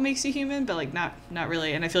talked about what makes you human, but, like, not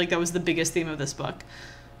really. And I feel like that was the biggest theme of this book.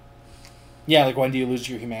 Yeah, like, when do you lose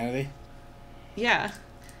your humanity? Yeah.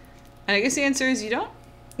 And I guess the answer is you don't.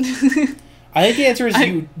 I think the answer is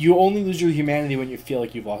you only lose your humanity when you feel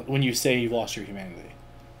like when you say you've lost your humanity.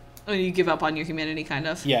 When you give up on your humanity, kind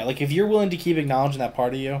of. Yeah, like if you're willing to keep acknowledging that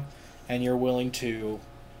part of you, and you're willing to,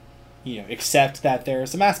 accept that there are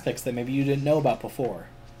some aspects that maybe you didn't know about before.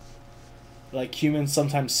 Like humans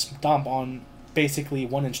sometimes stomp on basically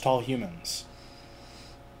 1-inch tall humans.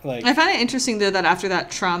 Like I find it interesting though that after that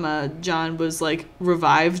trauma, John was like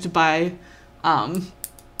revived by I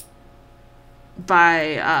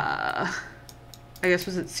guess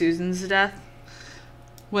was it Susan's death?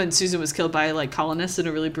 When Susan was killed by like colonists in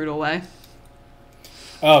a really brutal way.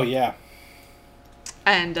 Oh yeah.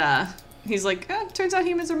 And he's like, turns out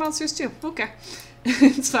humans are monsters too. Okay.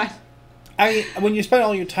 It's fine. I mean, when you spend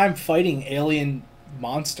all your time fighting alien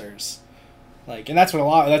monsters, and that's the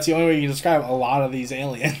only way you can describe a lot of these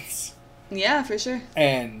aliens. Yeah, for sure.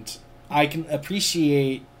 And I can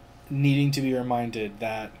appreciate needing to be reminded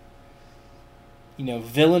that,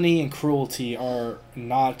 villainy and cruelty are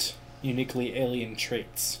not uniquely alien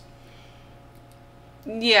traits.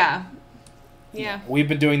 Yeah. Yeah. We've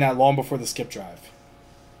been doing that long before the skip drive.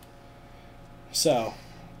 So.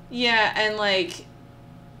 Yeah, and I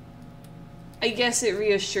guess it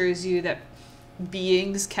reassures you that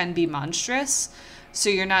beings can be monstrous, so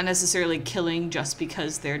you're not necessarily killing just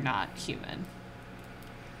because they're not human.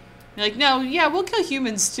 You're like, no, yeah, we'll kill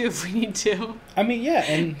humans too if we need to. I mean, yeah,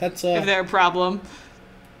 and that's if they're a problem.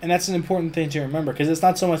 And that's an important thing to remember, because it's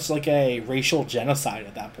not so much like a racial genocide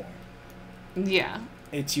at that point. Yeah.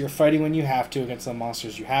 It's you're fighting when you have to against the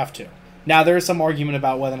monsters you have to. Now, there is some argument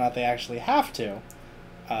about whether or not they actually have to.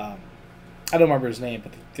 I don't remember his name,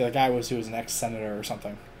 but the guy who was an ex-senator or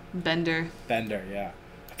something. Bender, yeah.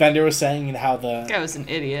 Bender was saying how the guy was an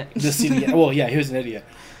idiot. The CDF, well, yeah, he was an idiot.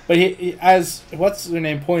 But he as what's their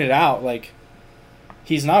name pointed out,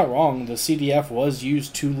 he's not wrong. The CDF was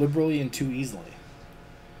used too liberally and too easily.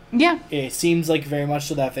 Yeah. It seems like very much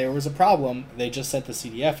so that if there was a problem, they just sent the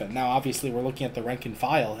CDF in. Now, obviously, we're looking at the rank and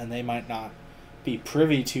file, and they might not be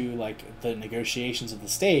privy to, the negotiations of the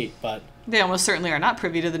state, but... They almost certainly are not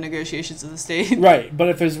privy to the negotiations of the state. Right, but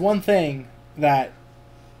if there's one thing that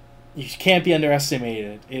you can't be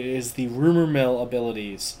underestimated, it is the rumor mill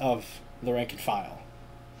abilities of the rank and file.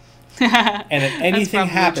 And if anything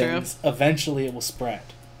happens, eventually it will spread.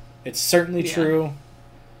 It's certainly true.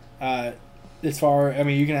 You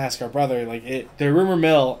can ask our brother, the rumor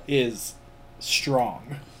mill is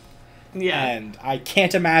strong. Yeah. And I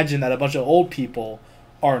can't imagine that a bunch of old people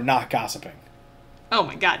are not gossiping. Oh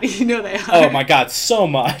my god, they are. Oh my god, so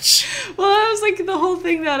much. Well, that was the whole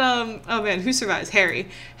thing that, oh man, who survives? Harry.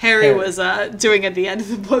 Harry was doing at the end of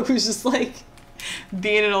the book, was just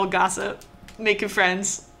being an old gossip, making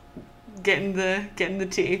friends, getting the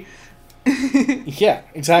tea. Yeah,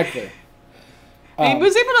 exactly. He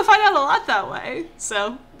was able to find out a lot that way,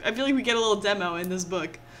 so I feel like we get a little demo in this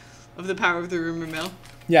book of the power of the rumor mill.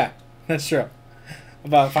 Yeah, that's true.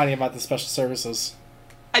 About finding about the special services.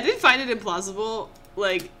 I did find it implausible,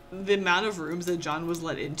 the amount of rooms that John was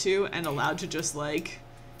let into and allowed to just,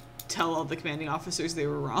 tell all the commanding officers they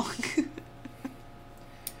were wrong.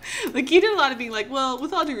 He did a lot of being well,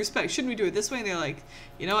 with all due respect, shouldn't we do it this way? And they're like,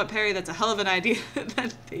 you know what, Perry, that's a hell of an idea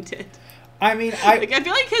that they did. I mean, I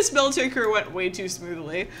feel like his military career went way too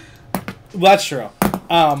smoothly. Well, that's true.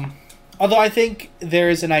 Although I think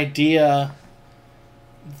there's an idea...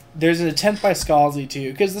 There's an attempt by Scalzi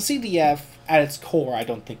to... Because the CDF, at its core, I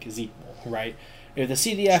don't think is equal, right? If the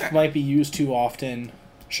CDF might be used too often,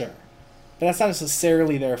 sure. But that's not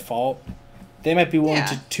necessarily their fault. They might be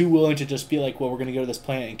too willing to just be we're going to go to this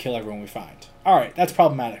planet and kill everyone we find. Alright, that's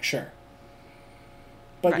problematic, sure.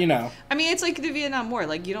 But, I mean, it's like the Vietnam War.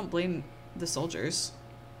 You don't blame the soldiers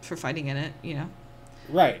for fighting in it,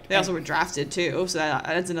 Right. They also were drafted, too, so that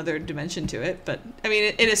adds another dimension to it. But, I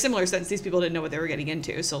mean, in a similar sense, these people didn't know what they were getting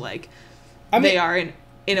into, so, they are,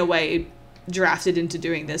 in a way, drafted into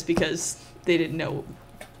doing this because they didn't know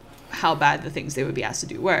how bad the things they would be asked to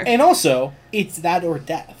do were. And also, it's that or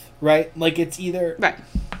death, right? It's either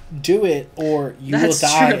do it or you will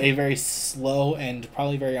die a very slow and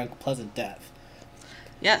probably very unpleasant death.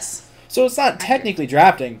 Yes. So it's not technically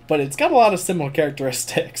drafting, but it's got a lot of similar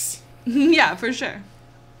characteristics. Yeah, for sure.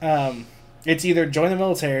 It's either join the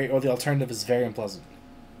military or the alternative is very unpleasant.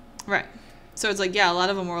 Right. So it's a lot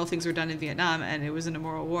of immoral things were done in Vietnam, and it was an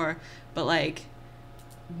immoral war, but,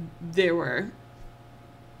 there were,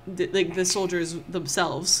 the soldiers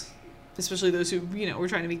themselves, especially those who, were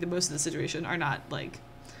trying to make the most of the situation, are not,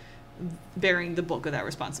 bearing the bulk of that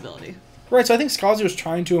responsibility. Right, so I think Scalzi was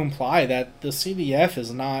trying to imply that the CDF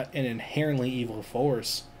is not an inherently evil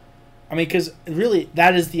force. I mean, because really,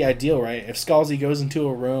 that is the ideal, right? If Scalzi goes into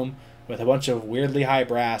a room with a bunch of weirdly high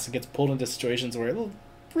brass and gets pulled into situations where it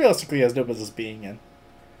realistically has no business being in.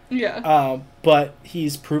 Yeah. But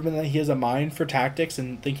he's proven that he has a mind for tactics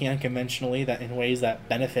and thinking unconventionally that in ways that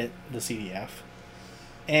benefit the CDF.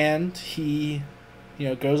 And he,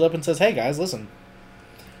 goes up and says, "Hey guys, listen."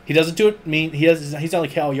 He doesn't do it. He's not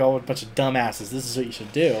like, "Oh, y'all are a bunch of dumbasses. This is what you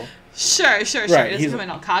should do." Sure. Right, He doesn't come in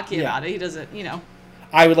all cocky about it. He doesn't,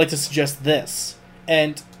 I would like to suggest this.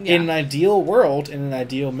 And in an ideal world, in an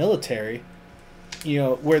ideal military,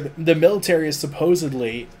 where the military is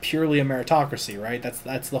supposedly purely a meritocracy, right?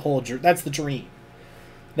 That's the dream.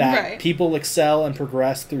 That people excel and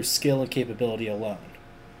progress through skill and capability alone.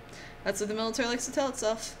 That's what the military likes to tell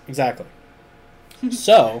itself. Exactly.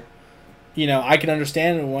 So, I can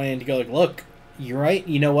understand wanting to go like, look, you're right.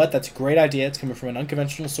 You know what? That's a great idea. It's coming from an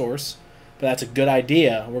unconventional source, but that's a good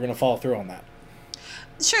idea. We're going to follow through on that.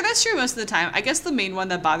 Sure, that's true most of the time. I guess the main one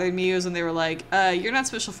that bothered me was when they were like, you're not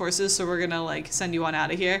special forces, so we're going to, send you on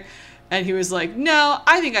out of here. And he was like, no,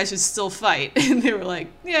 I think I should still fight. And they were like,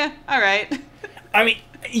 yeah, all right. I mean,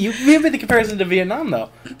 we have the comparison to Vietnam, though.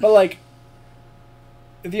 But,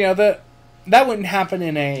 that wouldn't happen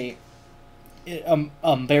in a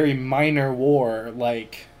very minor war, a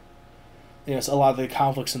lot of the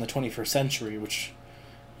conflicts in the 21st century, which,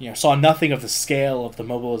 saw nothing of the scale of the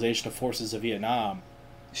mobilization of forces of Vietnam.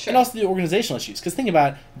 Sure. And also the organizational issues. Because think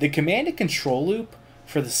about it, the command and control loop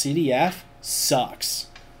for the CDF sucks.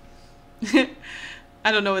 I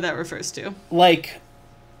don't know what that refers to.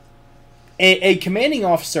 A commanding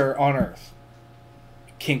officer on Earth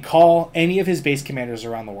can call any of his base commanders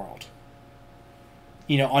around the world,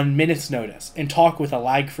 on minutes' notice, and talk with a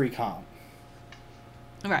lag-free comm.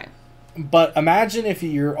 Right. But imagine if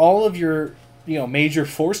all of your major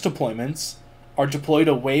force deployments are deployed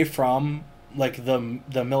away from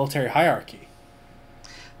the military hierarchy.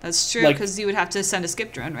 That's true, because you would have to send a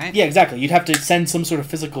skip drone, right? Yeah, exactly. You'd have to send some sort of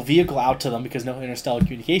physical vehicle out to them because no interstellar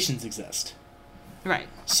communications exist. Right.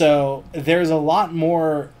 So there's a lot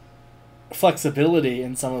more flexibility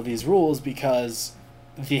in some of these rules because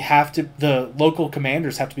the local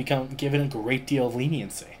commanders have to become given a great deal of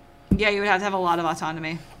leniency. Yeah, you would have to have a lot of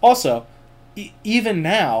autonomy. Also, even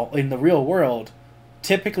now in the real world,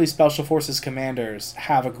 typically Special Forces commanders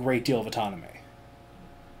have a great deal of autonomy.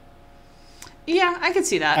 Yeah, I could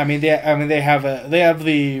see that. They have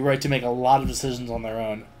the right to make a lot of decisions on their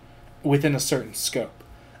own within a certain scope.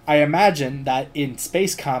 I imagine that in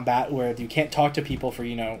space combat, where you can't talk to people for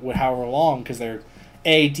however long because they're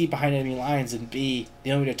A, deep behind enemy lines, and B,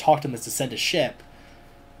 the only way to talk to them is to send a ship,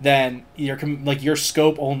 then your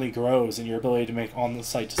scope only grows and your ability to make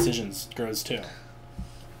on-the-site decisions grows too.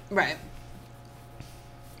 Right.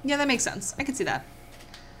 Yeah, that makes sense. I can see that.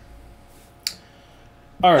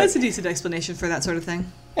 All right. That's a decent explanation for that sort of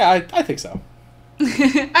thing. Yeah, I think so.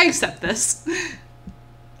 I accept this.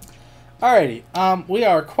 Alrighty. We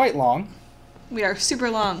are quite long. We are super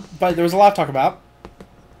long. But there was a lot to talk about.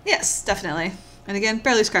 Yes, definitely. And again,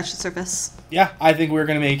 barely scratched the surface. Yeah, I think we're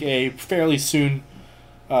going to make a fairly soon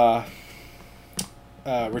return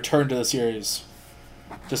to the series.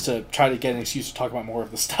 Just to try to get an excuse to talk about more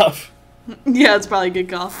of the stuff. Yeah, it's probably a good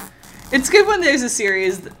call. It's good when there's a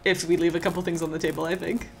series if we leave a couple things on the table, I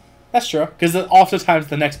think. That's true. Because oftentimes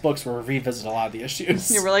the next books will revisit a lot of the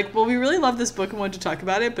issues. Yeah, we're like, well, we really love this book and wanted to talk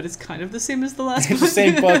about it, but it's kind of the same as the last one. It's the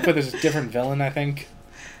same book, but there's a different villain, I think.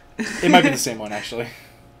 It might be the same one, actually.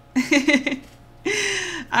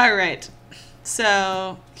 All right.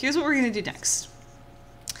 So here's what we're going to do next.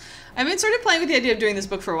 I've been sort of playing with the idea of doing this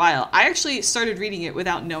book for a while. I actually started reading it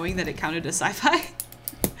without knowing that it counted as sci-fi.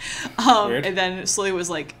 Weird. And then slowly was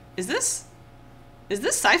like, is this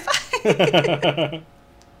sci-fi?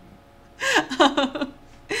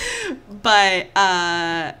 But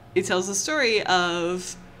it tells the story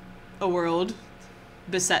of a world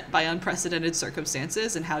beset by unprecedented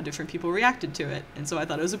circumstances and how different people reacted to it. And so I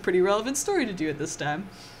thought it was a pretty relevant story to do at this time.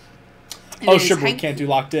 And sure, but we can't do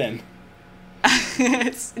Locked In.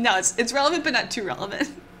 It's relevant, but not too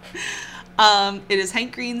relevant. It is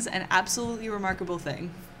Hank Green's An Absolutely Remarkable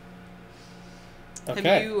Thing. Okay.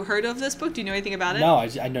 Have you heard of this book? Do you know anything about it? No,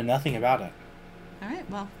 I know nothing about it. All right,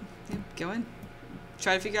 well, yeah, go in.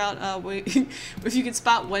 Try to figure out if you can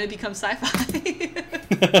spot when it becomes sci-fi.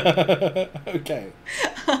 Okay.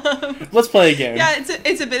 Let's play a game. Yeah,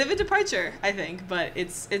 it's a bit of a departure, I think, but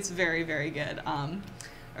it's very, very good. I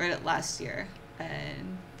read it last year,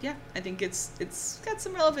 and yeah, I think it's got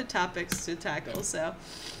some relevant topics to tackle. So,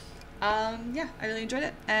 yeah, I really enjoyed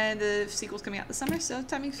it, and the sequel's coming out this summer, so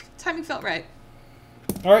timing felt right.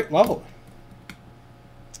 All right, lovely. All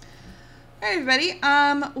right, everybody.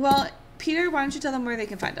 Well, Peter, why don't you tell them where they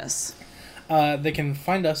can find us? They can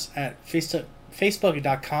find us at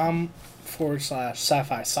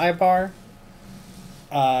facebook.com/sci-fi sidebar.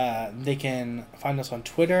 They can find us on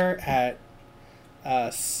Twitter at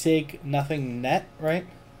SigNothingNet, right?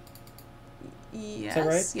 Yes. Is that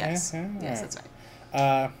right? Yes. Yeah? Yes, Alright. that's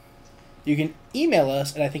right. You can email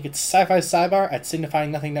us, and I think it's sci-fi sidebar at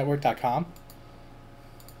signifyingnothingnetwork.com.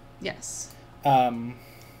 Yes.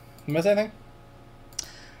 Miss anything?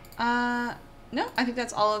 No, I think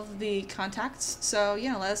that's all of the contacts. So,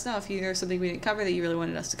 let us know if there's something we didn't cover that you really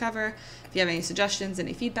wanted us to cover. If you have any suggestions,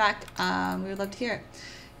 any feedback, we would love to hear it.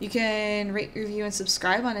 You can rate, review, and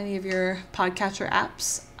subscribe on any of your podcatcher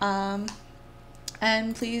apps.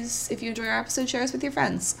 And please, if you enjoy our episode, share us with your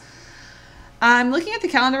friends. I'm looking at the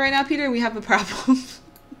calendar right now, Peter, and we have a problem.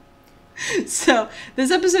 So, this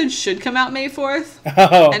episode should come out May 4th.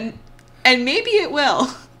 Oh. And maybe it will.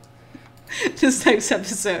 This next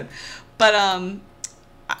episode. But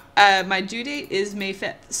my due date is May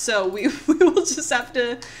 5th. So we will just have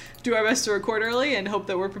to do our best to record early and hope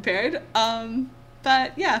that we're prepared.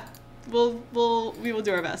 But yeah, we will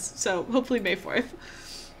do our best. So hopefully May 4th.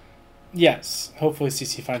 Yes. Hopefully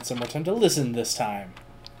CC finds some more time to listen this time.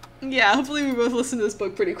 Yeah, hopefully we both listen to this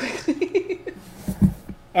book pretty quickly.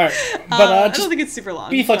 All right. But I don't think it's super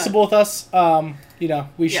long. Be flexible with us. We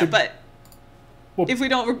should. Yeah, but if we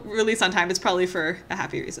don't release on time, it's probably for a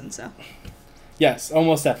happy reason. So. Yes,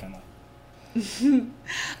 almost definitely.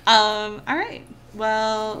 All right.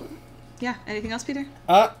 Well, yeah. Anything else, Peter?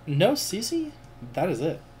 No, Cece. That is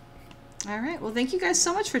it. All right. Well, thank you guys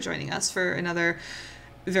so much for joining us for another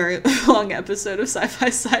very long episode of Sci-Fi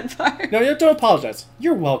Sidebar. No, you don't apologize.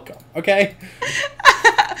 You're welcome. Okay.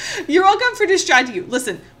 You're welcome for distracting you.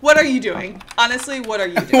 Listen, what are you doing? Honestly, what are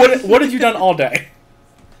you doing? What have you done all day?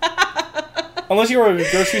 Unless you were at a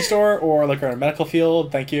grocery store or like in a medical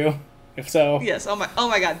field, thank you. If so. Yes. Oh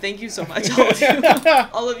my God. Thank you so much, all of you.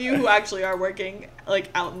 All of you who actually are working like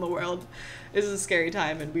out in the world. This is a scary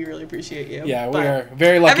time, and we really appreciate you. Yeah, we are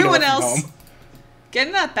very lucky. Everyone to work from else, home. get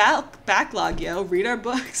in that backlog, yo. Read our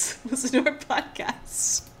books. Listen to our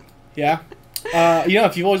podcasts. Yeah.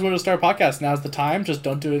 If you've always wanted to start a podcast, now's the time. Just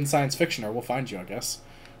don't do it in science fiction, or we'll find you, I guess.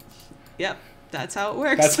 Yep. That's how it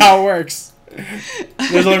works. That's how it works.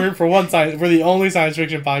 There's only room for one science. We're the only science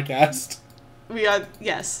fiction podcast. We are.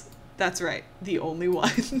 Yes, that's right. The only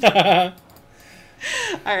one.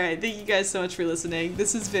 All right. Thank you guys so much for listening.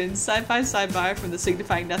 This has been Sci-Fi Sidebar from the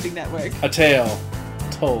Signifying Nothing Network. A tale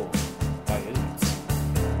told by idiots.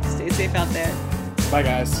 Stay safe out there. Bye,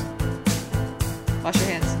 guys. Wash your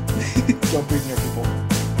hands. Don't breathe near people.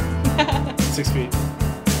 6 feet.